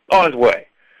 He's on his way.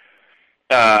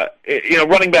 You know,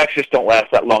 running backs just don't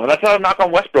last that long, and that's not a knock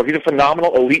on Westbrook. He's a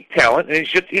phenomenal elite talent, and he's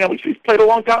just, you know, he's played a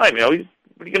long time. You know,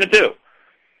 what are you going to do?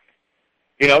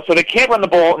 You know, so they can't run the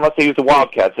ball unless they use the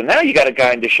Wildcats. So now you got a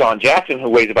guy in Deshaun Jackson who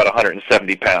weighs about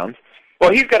 170 pounds.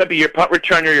 Well, he's got to be your punt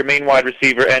returner, your main wide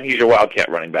receiver, and he's your Wildcat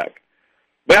running back.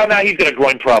 Well, now he's got a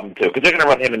groin problem, too, because they're going to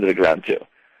run him into the ground, too.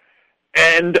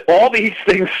 And all these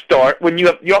things start when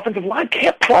the offensive line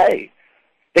can't play.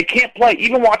 They can't play.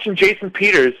 Even watching Jason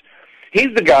Peters,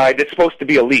 he's the guy that's supposed to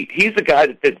be elite. He's the guy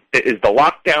that is the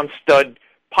lockdown stud,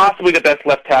 possibly the best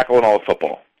left tackle in all of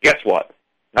football. Guess what?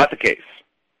 Not the case.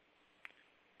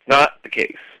 Not the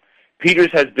case. Peters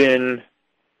has been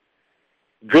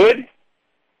good,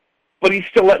 but he's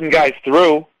still letting guys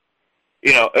through.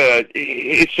 You know,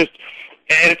 it's just,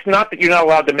 and it's not that you're not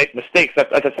allowed to make mistakes.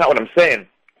 That's not what I'm saying.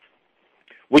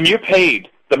 When you're paid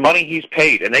the money he's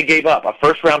paid, and they gave up a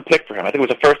first-round pick for him, I think it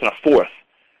was a first and a fourth,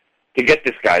 to get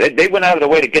this guy. They went out of their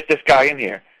way to get this guy in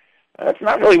here. That's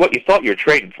not really what you thought you were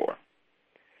trading for.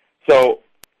 So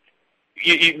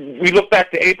we look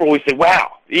back to April, we say,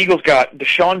 wow, the Eagles got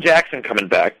Deshaun Jackson coming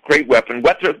back, great weapon.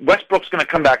 Westbrook's going to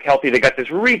come back healthy. They got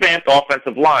this revamped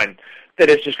offensive line that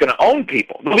is just going to own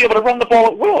people. They'll be able to run the ball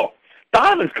at will.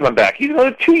 Donovan's coming back. He's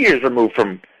another 2 years removed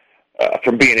from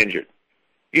being injured.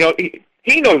 You know,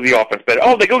 he knows the offense better.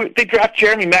 Oh, they draft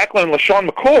Jeremy Maclin and LaShawn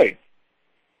McCoy.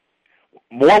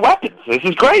 More weapons. This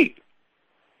is great.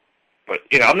 But,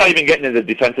 you know, I'm not even getting into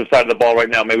the defensive side of the ball right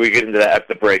now. Maybe we get into that at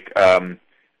the break.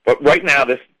 But right now,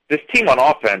 this team on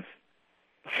offense,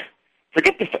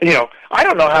 forget this. You know, I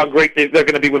don't know how great they're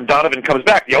going to be when Donovan comes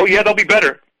back. Oh, yeah, they'll be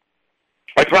better.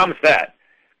 I promise that.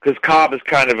 Because Cobb is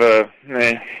kind of a,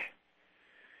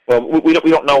 well, we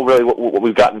don't know really what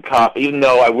we've got in Cobb, even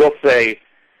though I will say,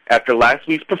 after last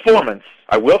week's performance,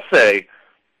 I will say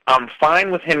I'm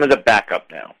fine with him as a backup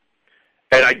now.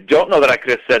 And I don't know that I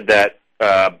could have said that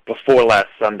before last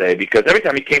Sunday, because every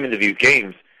time he came into these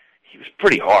games, he was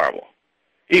pretty horrible.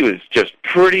 He was just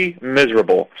pretty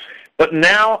miserable. But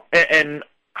now, and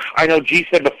I know G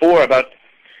said before about,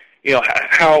 you know,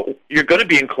 how you're going to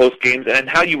be in close games, and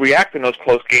how you react in those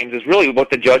close games is really what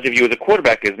the judge of you as a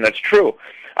quarterback is, and that's true.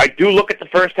 I do look at the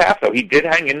first half, though. He did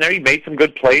hang in there. He made some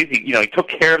good plays. He took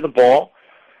care of the ball.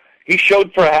 He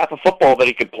showed for a half of football that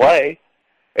he could play.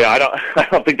 You know, I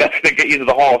don't think that's going to get you into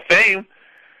the Hall of Fame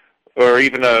or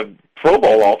even a Pro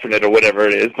Bowl alternate or whatever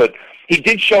it is, but he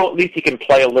did show at least he can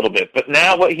play a little bit. But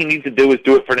now what he needs to do is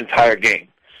do it for an entire game.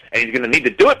 And he's going to need to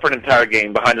do it for an entire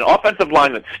game behind an offensive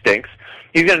line that stinks.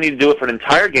 He's going to need to do it for an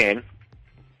entire game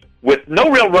with no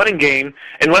real running game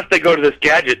unless they go to this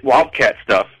gadget Wildcat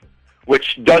stuff,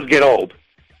 which does get old.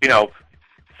 You know,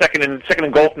 second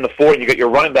and goal from the 4, and you get your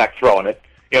running back throwing it.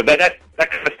 You know, that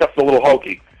kind of stuff's a little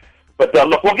hokey. But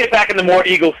look, we'll get back into more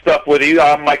Eagles stuff with you.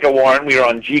 I'm Micah Warren. We are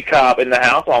on G Cobb in the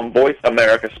house on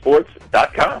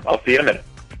VoiceAmericaSports.com. I'll see you in a minute.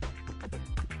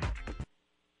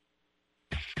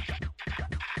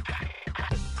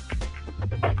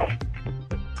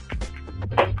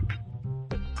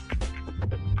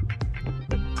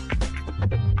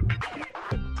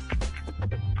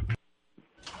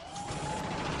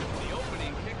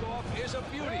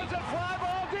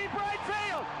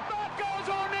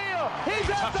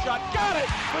 Got it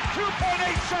with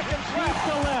 2.8 seconds left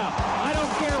to left. I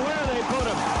don't care where they put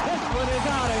him. This one is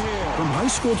out of here. From high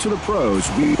school to the pros,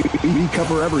 we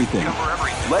cover everything.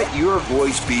 Let your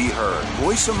voice be heard.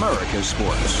 Voice America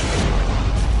Sports.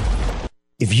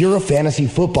 If you're a fantasy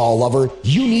football lover,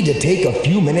 you need to take a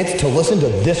few minutes to listen to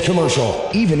this commercial.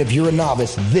 Even if you're a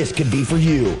novice, this could be for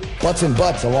you. Butts and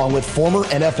Butts, along with former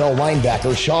NFL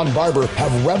linebacker Sean Barber,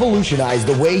 have revolutionized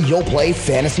the way you'll play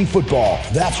fantasy football.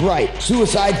 That's right,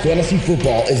 Suicide Fantasy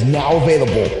Football is now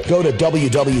available. Go to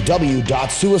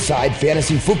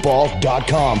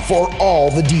www.suicidefantasyfootball.com for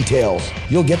all the details.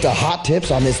 You'll get the hot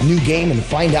tips on this new game and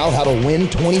find out how to win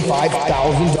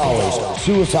 $25,000.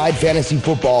 Suicide Fantasy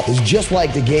Football is just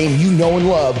like the game you know and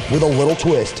love with a little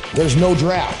twist. There's no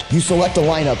draft. You select a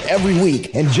lineup every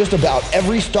week, and just about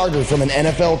every starter from an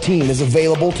NFL team is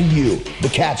available to you. The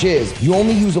catch is, you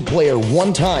only use a player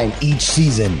one time each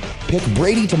season. Pick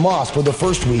Brady to Moss for the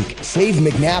first week. Save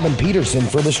McNabb and Peterson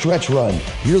for the stretch run.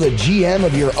 You're the GM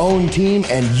of your own team,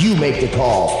 and you make the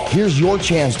call. Here's your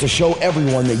chance to show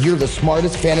everyone that you're the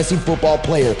smartest fantasy football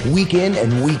player week in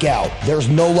and week out. There's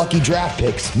no lucky draft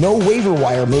picks, no waiver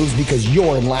wire moves because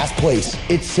you're in last place.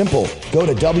 It's simple. Go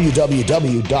to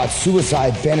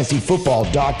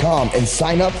www.suicidefantasyfootball.com and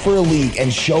sign up for a league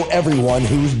and show everyone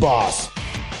who's boss.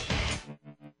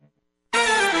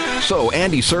 So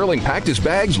Andy Serling packed his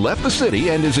bags, left the city,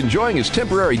 and is enjoying his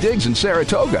temporary digs in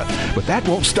Saratoga. But that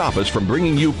won't stop us from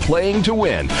bringing you Playing to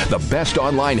Win, the best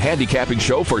online handicapping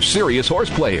show for serious horse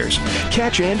players.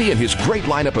 Catch Andy and his great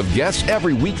lineup of guests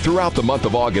every week throughout the month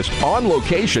of August on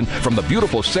location from the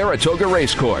beautiful Saratoga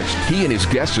Racecourse. He and his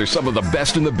guests are some of the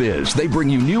best in the biz. They bring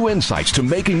you new insights to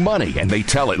making money, and they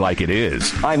tell it like it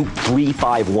is. I'm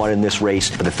 3-5-1 in this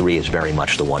race, but the 3 is very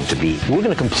much the one to beat. We're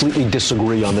going to completely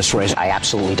disagree on this race. I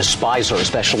absolutely despise her,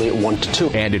 especially at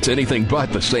 1-2. And it's anything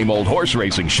but the same old horse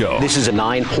racing show. This is a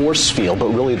 9-horse field, but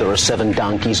really there are 7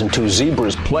 donkeys and 2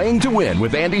 zebras. Playing to Win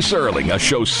with Andy Serling, a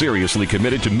show seriously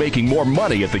committed to making more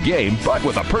money at the game, but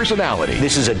with a personality.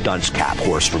 This is a dunce cap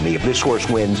horse for me. If this horse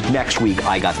wins, next week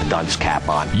I got the dunce cap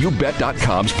on.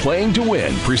 YouBet.com's Playing to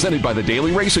Win, presented by the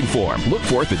Daily Racing Form. Look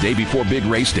for it the day before big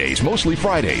race days, mostly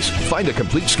Fridays. Find a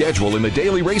complete schedule in the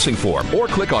Daily Racing Form or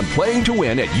click on Playing to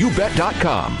Win at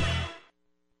YouBet.com.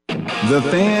 The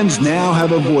fans now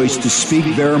have a voice to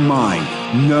speak their mind.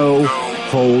 No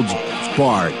holds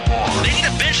barred. They need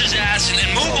to bench his ass and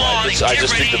then move on. I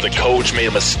just think that the coach made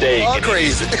a mistake. All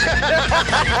crazy.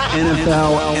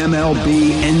 NFL,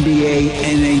 MLB, NBA,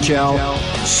 NHL.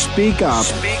 Speak up.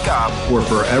 Speak up. Or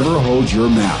forever hold your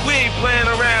mouth. We ain't playing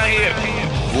around here.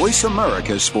 Voice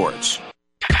America Sports.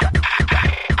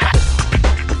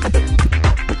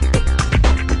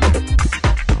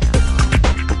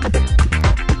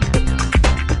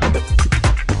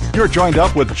 You're joined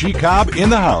up with G. Cobb in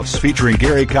the House, featuring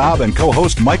Gary Cobb and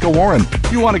co-host Micah Warren.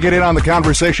 You want to get in on the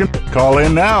conversation? Call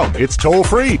in now. It's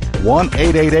toll-free.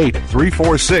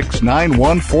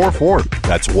 1-888-346-9144.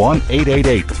 That's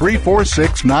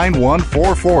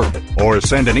 1-888-346-9144. Or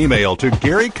send an email to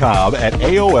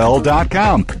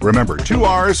garycobb@aol.com. Remember, 2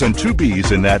 R's and 2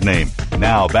 B's in that name.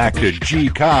 Now back to G.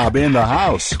 Cobb in the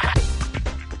House.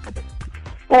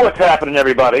 Well, what's happening,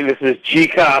 everybody? This is G.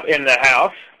 Cobb in the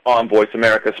House on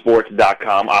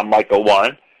VoiceAmericaSports.com. I'm Michael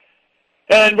Warren.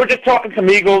 And we're just talking some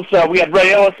Eagles. We had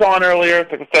Ray Ellis on earlier.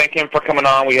 I'd like to thank him for coming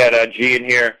on. We had G in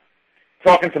here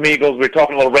talking some Eagles. We were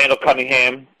talking a little Randall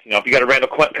Cunningham. You know, if you got a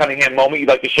Randall Cunningham moment you'd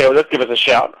like to share with us, give us a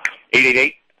shout.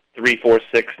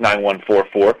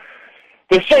 888-346-9144.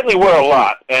 There certainly were a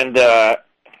lot. And,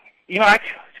 you know, I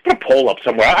put a poll up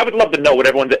somewhere. I would love to know what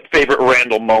everyone's favorite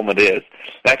Randall moment is.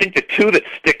 And I think the 2 that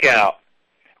stick out,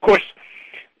 of course,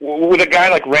 with a guy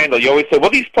like Randall, you always say, well,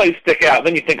 these plays stick out.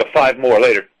 Then you think of 5 more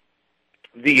later.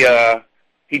 He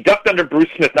ducked under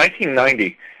Bruce Smith,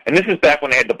 1990, and this is back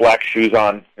when they had the black shoes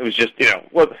on. It was just, you know,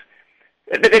 well,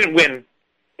 they didn't win.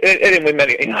 They didn't win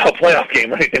many, you know, a playoff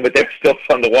game or anything, but they were still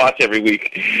fun to watch every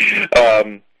week.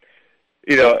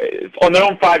 You know, on their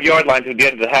own 5-yard lines at the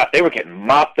end of the half, they were getting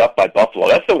mopped up by Buffalo.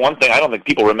 That's the one thing I don't think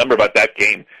people remember about that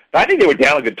game. But I think they were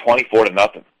down a good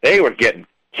 24-0. They were getting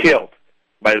killed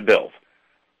by the Bills.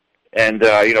 And,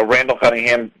 you know, Randall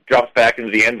Cunningham drops back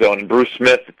into the end zone, and Bruce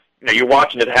Smith, you know, you're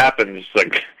watching it happen. It's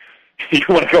like you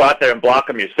want to go out there and block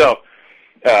him yourself.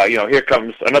 You know, here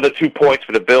comes another 2 points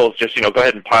for the Bills. Just, you know, go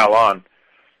ahead and pile on.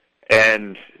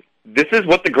 And this is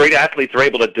what the great athletes are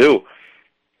able to do.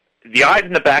 The eyes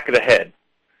in the back of the head.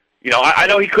 You know, I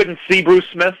know he couldn't see Bruce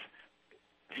Smith.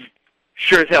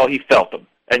 Sure as hell he felt him.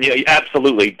 And, you know, he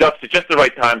absolutely ducks at just the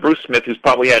right time. Bruce Smith, who's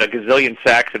probably had a gazillion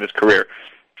sacks in his career,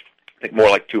 I think more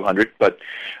like 200, but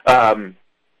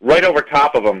right over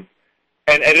top of him.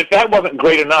 And if that wasn't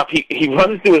great enough, he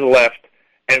runs to his left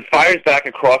and fires back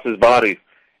across his body.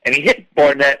 And he hit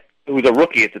Barnett, who was a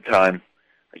rookie at the time,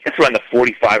 I guess around the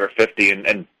 45 or 50,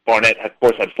 and Barnett, of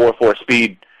course, had 4.4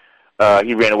 speed.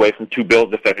 He ran away from 2 Bills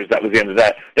defenders. That was the end of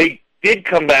that. They did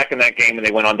come back in that game and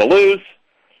they went on to lose,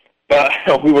 but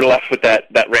we were left with that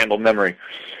Randall memory.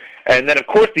 And then, of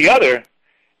course, the other,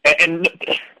 and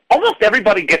almost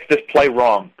everybody gets this play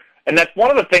wrong, and that's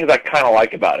one of the things I kind of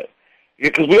like about it.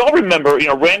 Because we all remember,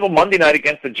 Randall Monday night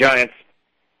against the Giants,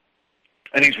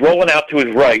 and he's rolling out to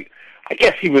his right. I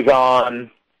guess he was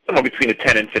on somewhere between the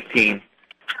 10 and 15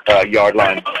 yard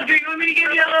line. Do you want me to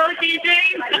give you a little DJ?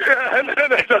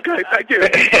 That's okay, thank you.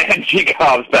 And G.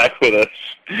 Cobb's back with us.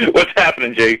 What's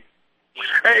happening, G?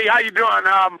 Hey, how you doing?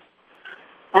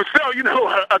 Well, still,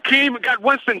 Akeem got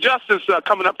Winston Justice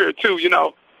coming up here too.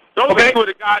 Those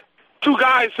are two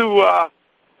guys who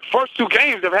first two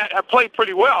games have played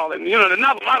pretty well, and there's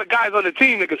not a lot of guys on the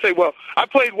team that can say, "Well, I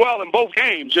played well in both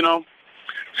games."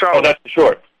 So that's for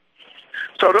sure.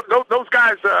 So those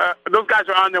guys are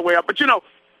on their way up. But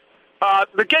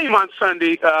the game on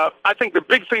Sunday, I think the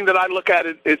big thing that I look at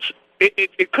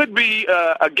it could be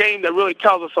a game that really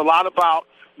tells us a lot about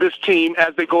this team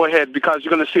as they go ahead, because you're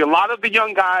going to see a lot of the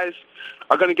young guys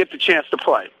are going to get the chance to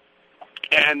play.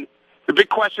 And the big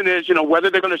question is, whether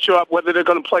they're going to show up, whether they're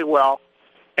going to play well.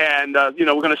 And, we're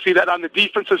going to see that on the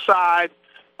defensive side.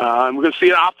 And we're going to see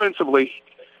it offensively.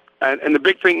 And the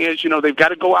big thing is, they've got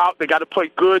to go out. They got to play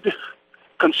good,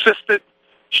 consistent,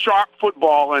 sharp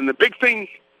football. And the big thing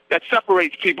that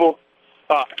separates people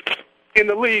in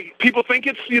the league, people think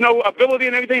it's, ability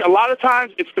and everything. A lot of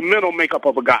times it's the mental makeup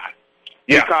of a guy.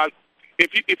 Yeah. Because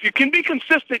if you can be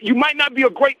consistent, you might not be a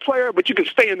great player, but you can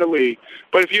stay in the league.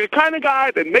 But if you're the kind of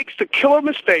guy that makes the killer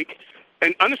mistake,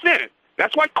 and understand it,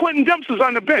 that's why Quentin Dempsey's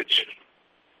on the bench.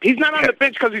 He's not on the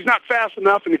bench because he's not fast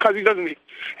enough and because he doesn't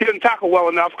tackle well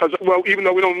enough. Even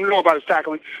though we don't know about his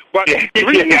tackling, but I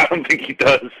don't think he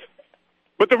does.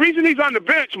 But the reason he's on the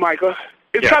bench, Micah,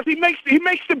 is because he makes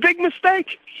the big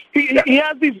mistake. He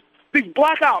has these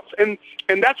blackouts, and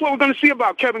that's what we're going to see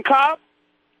about Kevin Cobb.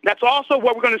 That's also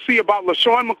what we're going to see about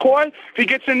LaShawn McCoy. If he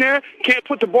gets in there, can't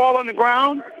put the ball on the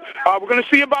ground. We're going to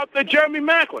see about Jeremy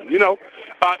Maclin.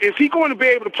 Is he going to be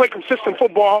able to play consistent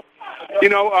football?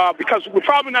 Because we're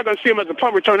probably not going to see him as a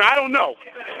punt returner. I don't know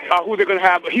who they're going to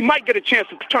have. He might get a chance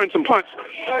to turn some punts,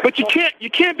 but you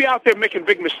can't be out there making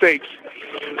big mistakes,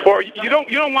 or you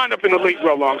don't wind up in the league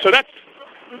real long. So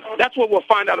that's what we'll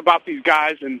find out about these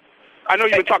guys. And I know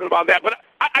you've been talking about that, but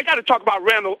I got to talk about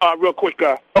Randall real quick.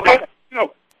 Okay.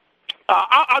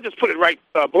 I'll just put it right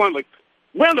bluntly.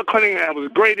 Randall Cunningham was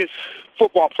the greatest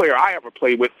football player I ever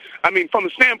played with. I mean, from the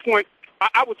standpoint,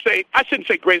 I would say, I shouldn't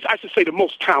say greatest, I should say the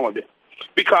most talented,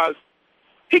 because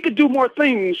he could do more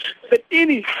things than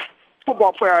any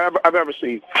football player I've ever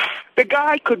seen. The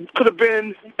guy could have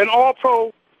been an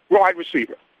all-pro wide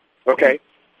receiver, okay?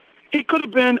 He could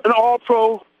have been an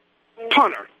all-pro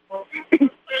punter,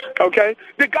 okay?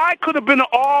 The guy could have been an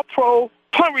all-pro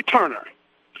punt returner.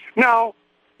 Now,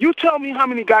 you tell me how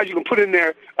many guys you can put in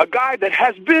there, a guy that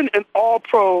has been an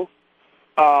all-pro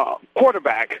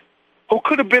quarterback, who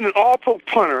could have been an all-pro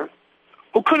punter,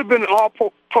 who could have been an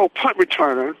all-pro punt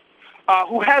returner,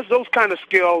 who has those kind of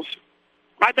skills.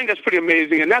 I think that's pretty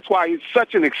amazing, and that's why he's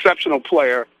such an exceptional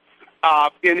player.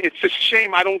 And it's a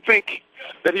shame I don't think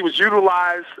that he was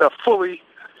utilized fully,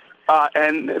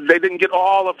 and they didn't get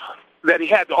all of that he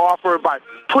had to offer by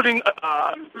putting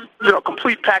a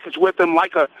complete package with him,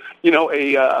 like an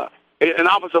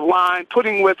offensive line,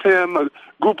 putting with him a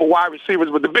group of wide receivers.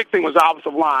 But the big thing was the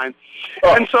offensive line.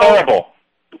 And so horrible.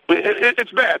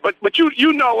 It's bad. But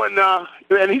you know,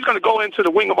 and he's going to go into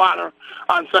the Wing of Honor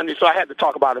on Sunday, so I had to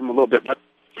talk about him a little bit. But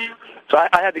so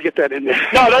I had to get that in there.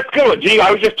 No, that's good. Gee,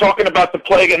 I was just talking about the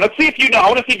play again. Let's see if you know. I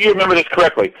want to see if you remember this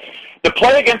correctly. The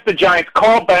play against the Giants,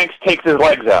 Carl Banks takes his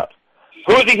legs out.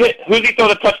 Who's he hit? Who's he throw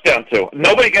the touchdown to?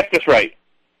 Nobody gets this right.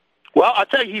 Well, I'll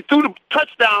tell you, he threw the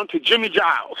touchdown to Jimmy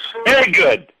Giles. Very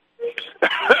good.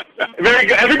 Very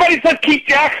good. Everybody says Keith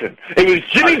Jackson. It was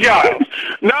Jimmy Giles.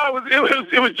 No,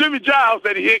 it was Jimmy Giles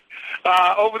that he hit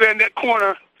over there in that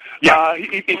corner. Yeah.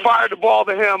 He fired the ball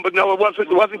to him, but no, it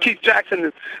wasn't Keith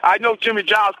Jackson. I know Jimmy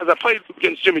Giles because I played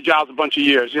against Jimmy Giles a bunch of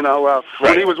years.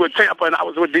 When he was with Tampa and I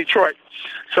was with Detroit.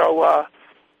 So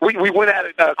we went at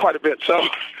it quite a bit. So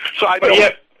I know. Yeah.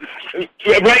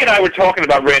 Ray and I were talking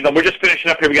about Randall. We're just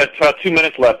finishing up here. We got 2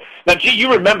 minutes left. Now, G,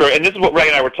 you remember, and this is what Ray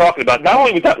and I were talking about. Not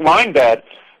only was that line bad,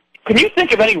 can you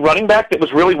think of any running back that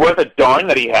was really worth a darn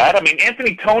that he had? I mean,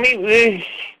 Anthony Toney,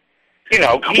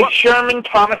 Keith Sherman,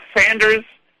 Thomas Sanders,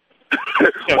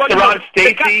 Teron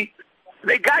Stacy.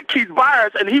 They got Keith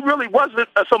Byers, and he really wasn't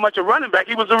so much a running back.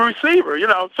 He was a receiver,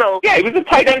 So yeah, he was a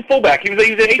tight end fullback. He was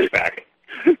an H-back.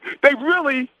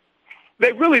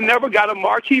 They really never got a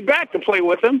marquee back to play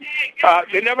with him.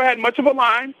 They never had much of a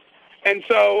line. And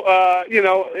so,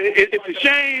 it's a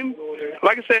shame,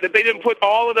 like I said, that they didn't put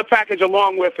all of the package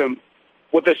along with him,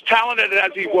 with as talented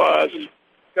as he was.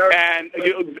 And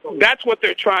that's what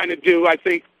they're trying to do, I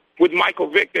think, with Michael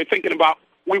Vick. They're thinking about,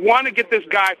 we want to get this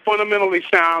guy fundamentally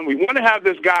sound. We want to have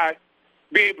this guy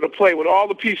be able to play with all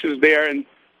the pieces there. And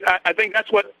I think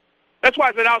that's why it's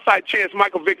an outside chance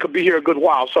Michael Vick could be here a good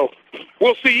while. So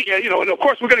we'll see, and of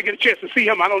course we're going to get a chance to see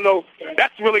him. I don't know.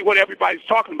 That's really what everybody's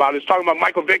talking about, is talking about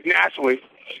Michael Vick nationally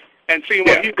and seeing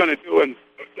what he's going to do. And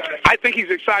I think he's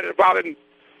excited about it. And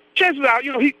chances are,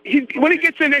 he when he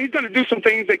gets in there, he's going to do some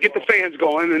things that get the fans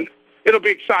going, and it'll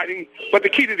be exciting. But the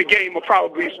key to the game will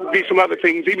probably be some other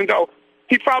things, even though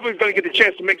he probably is going to get the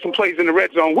chance to make some plays in the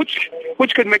red zone, which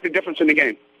could make the difference in the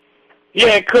game.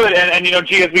 Yeah, it could. And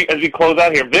G, as we close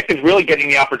out here, Vic is really getting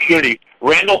the opportunity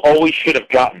Randall always should have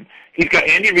gotten. He's got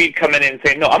Andy Reid coming in and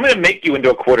saying, no, I'm going to make you into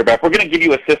a quarterback. We're going to give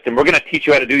you a system. We're going to teach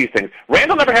you how to do these things.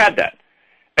 Randall never had that.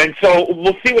 And so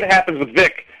we'll see what happens with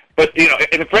Vic. But,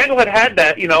 if Randall had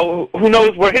that, who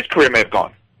knows where his career may have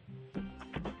gone.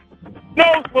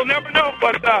 No, we'll never know.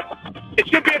 But it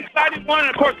should be an exciting one. And,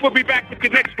 of course, we'll be back with you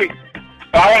next week.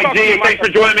 All right, G, thanks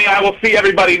for joining me. I will see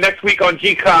everybody next week on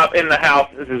G Cobb in the House.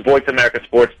 This is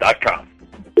VoiceAmericaSports.com.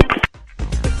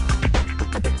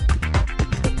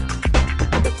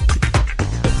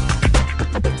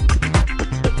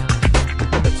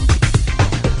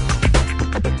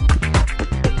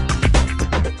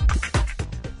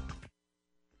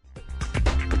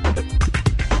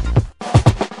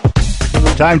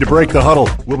 Time to break the huddle.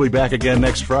 We'll be back again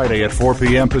next Friday at 4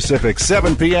 p.m. Pacific,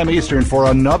 7 p.m. Eastern for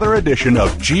another edition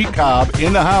of G Cobb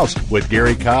in the House with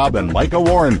Gary Cobb and Micah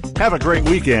Warren. Have a great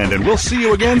weekend, and we'll see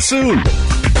you again soon.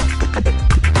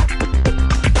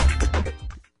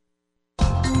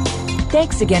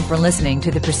 Thanks again for listening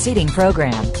to the preceding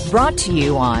program, brought to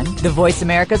you on the Voice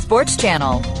America Sports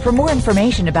Channel. For more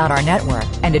information about our network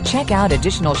and to check out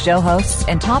additional show hosts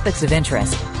and topics of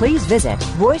interest, please visit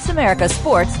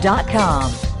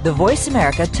VoiceAmericaSports.com. The Voice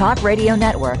America Talk Radio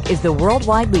Network is the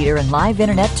worldwide leader in live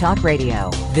Internet talk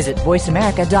radio. Visit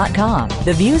VoiceAmerica.com.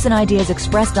 The views and ideas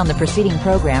expressed on the preceding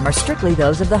program are strictly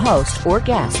those of the host or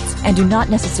guests and do not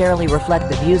necessarily reflect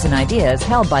the views and ideas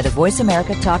held by the Voice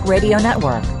America Talk Radio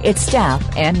Network, its staff,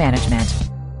 and management.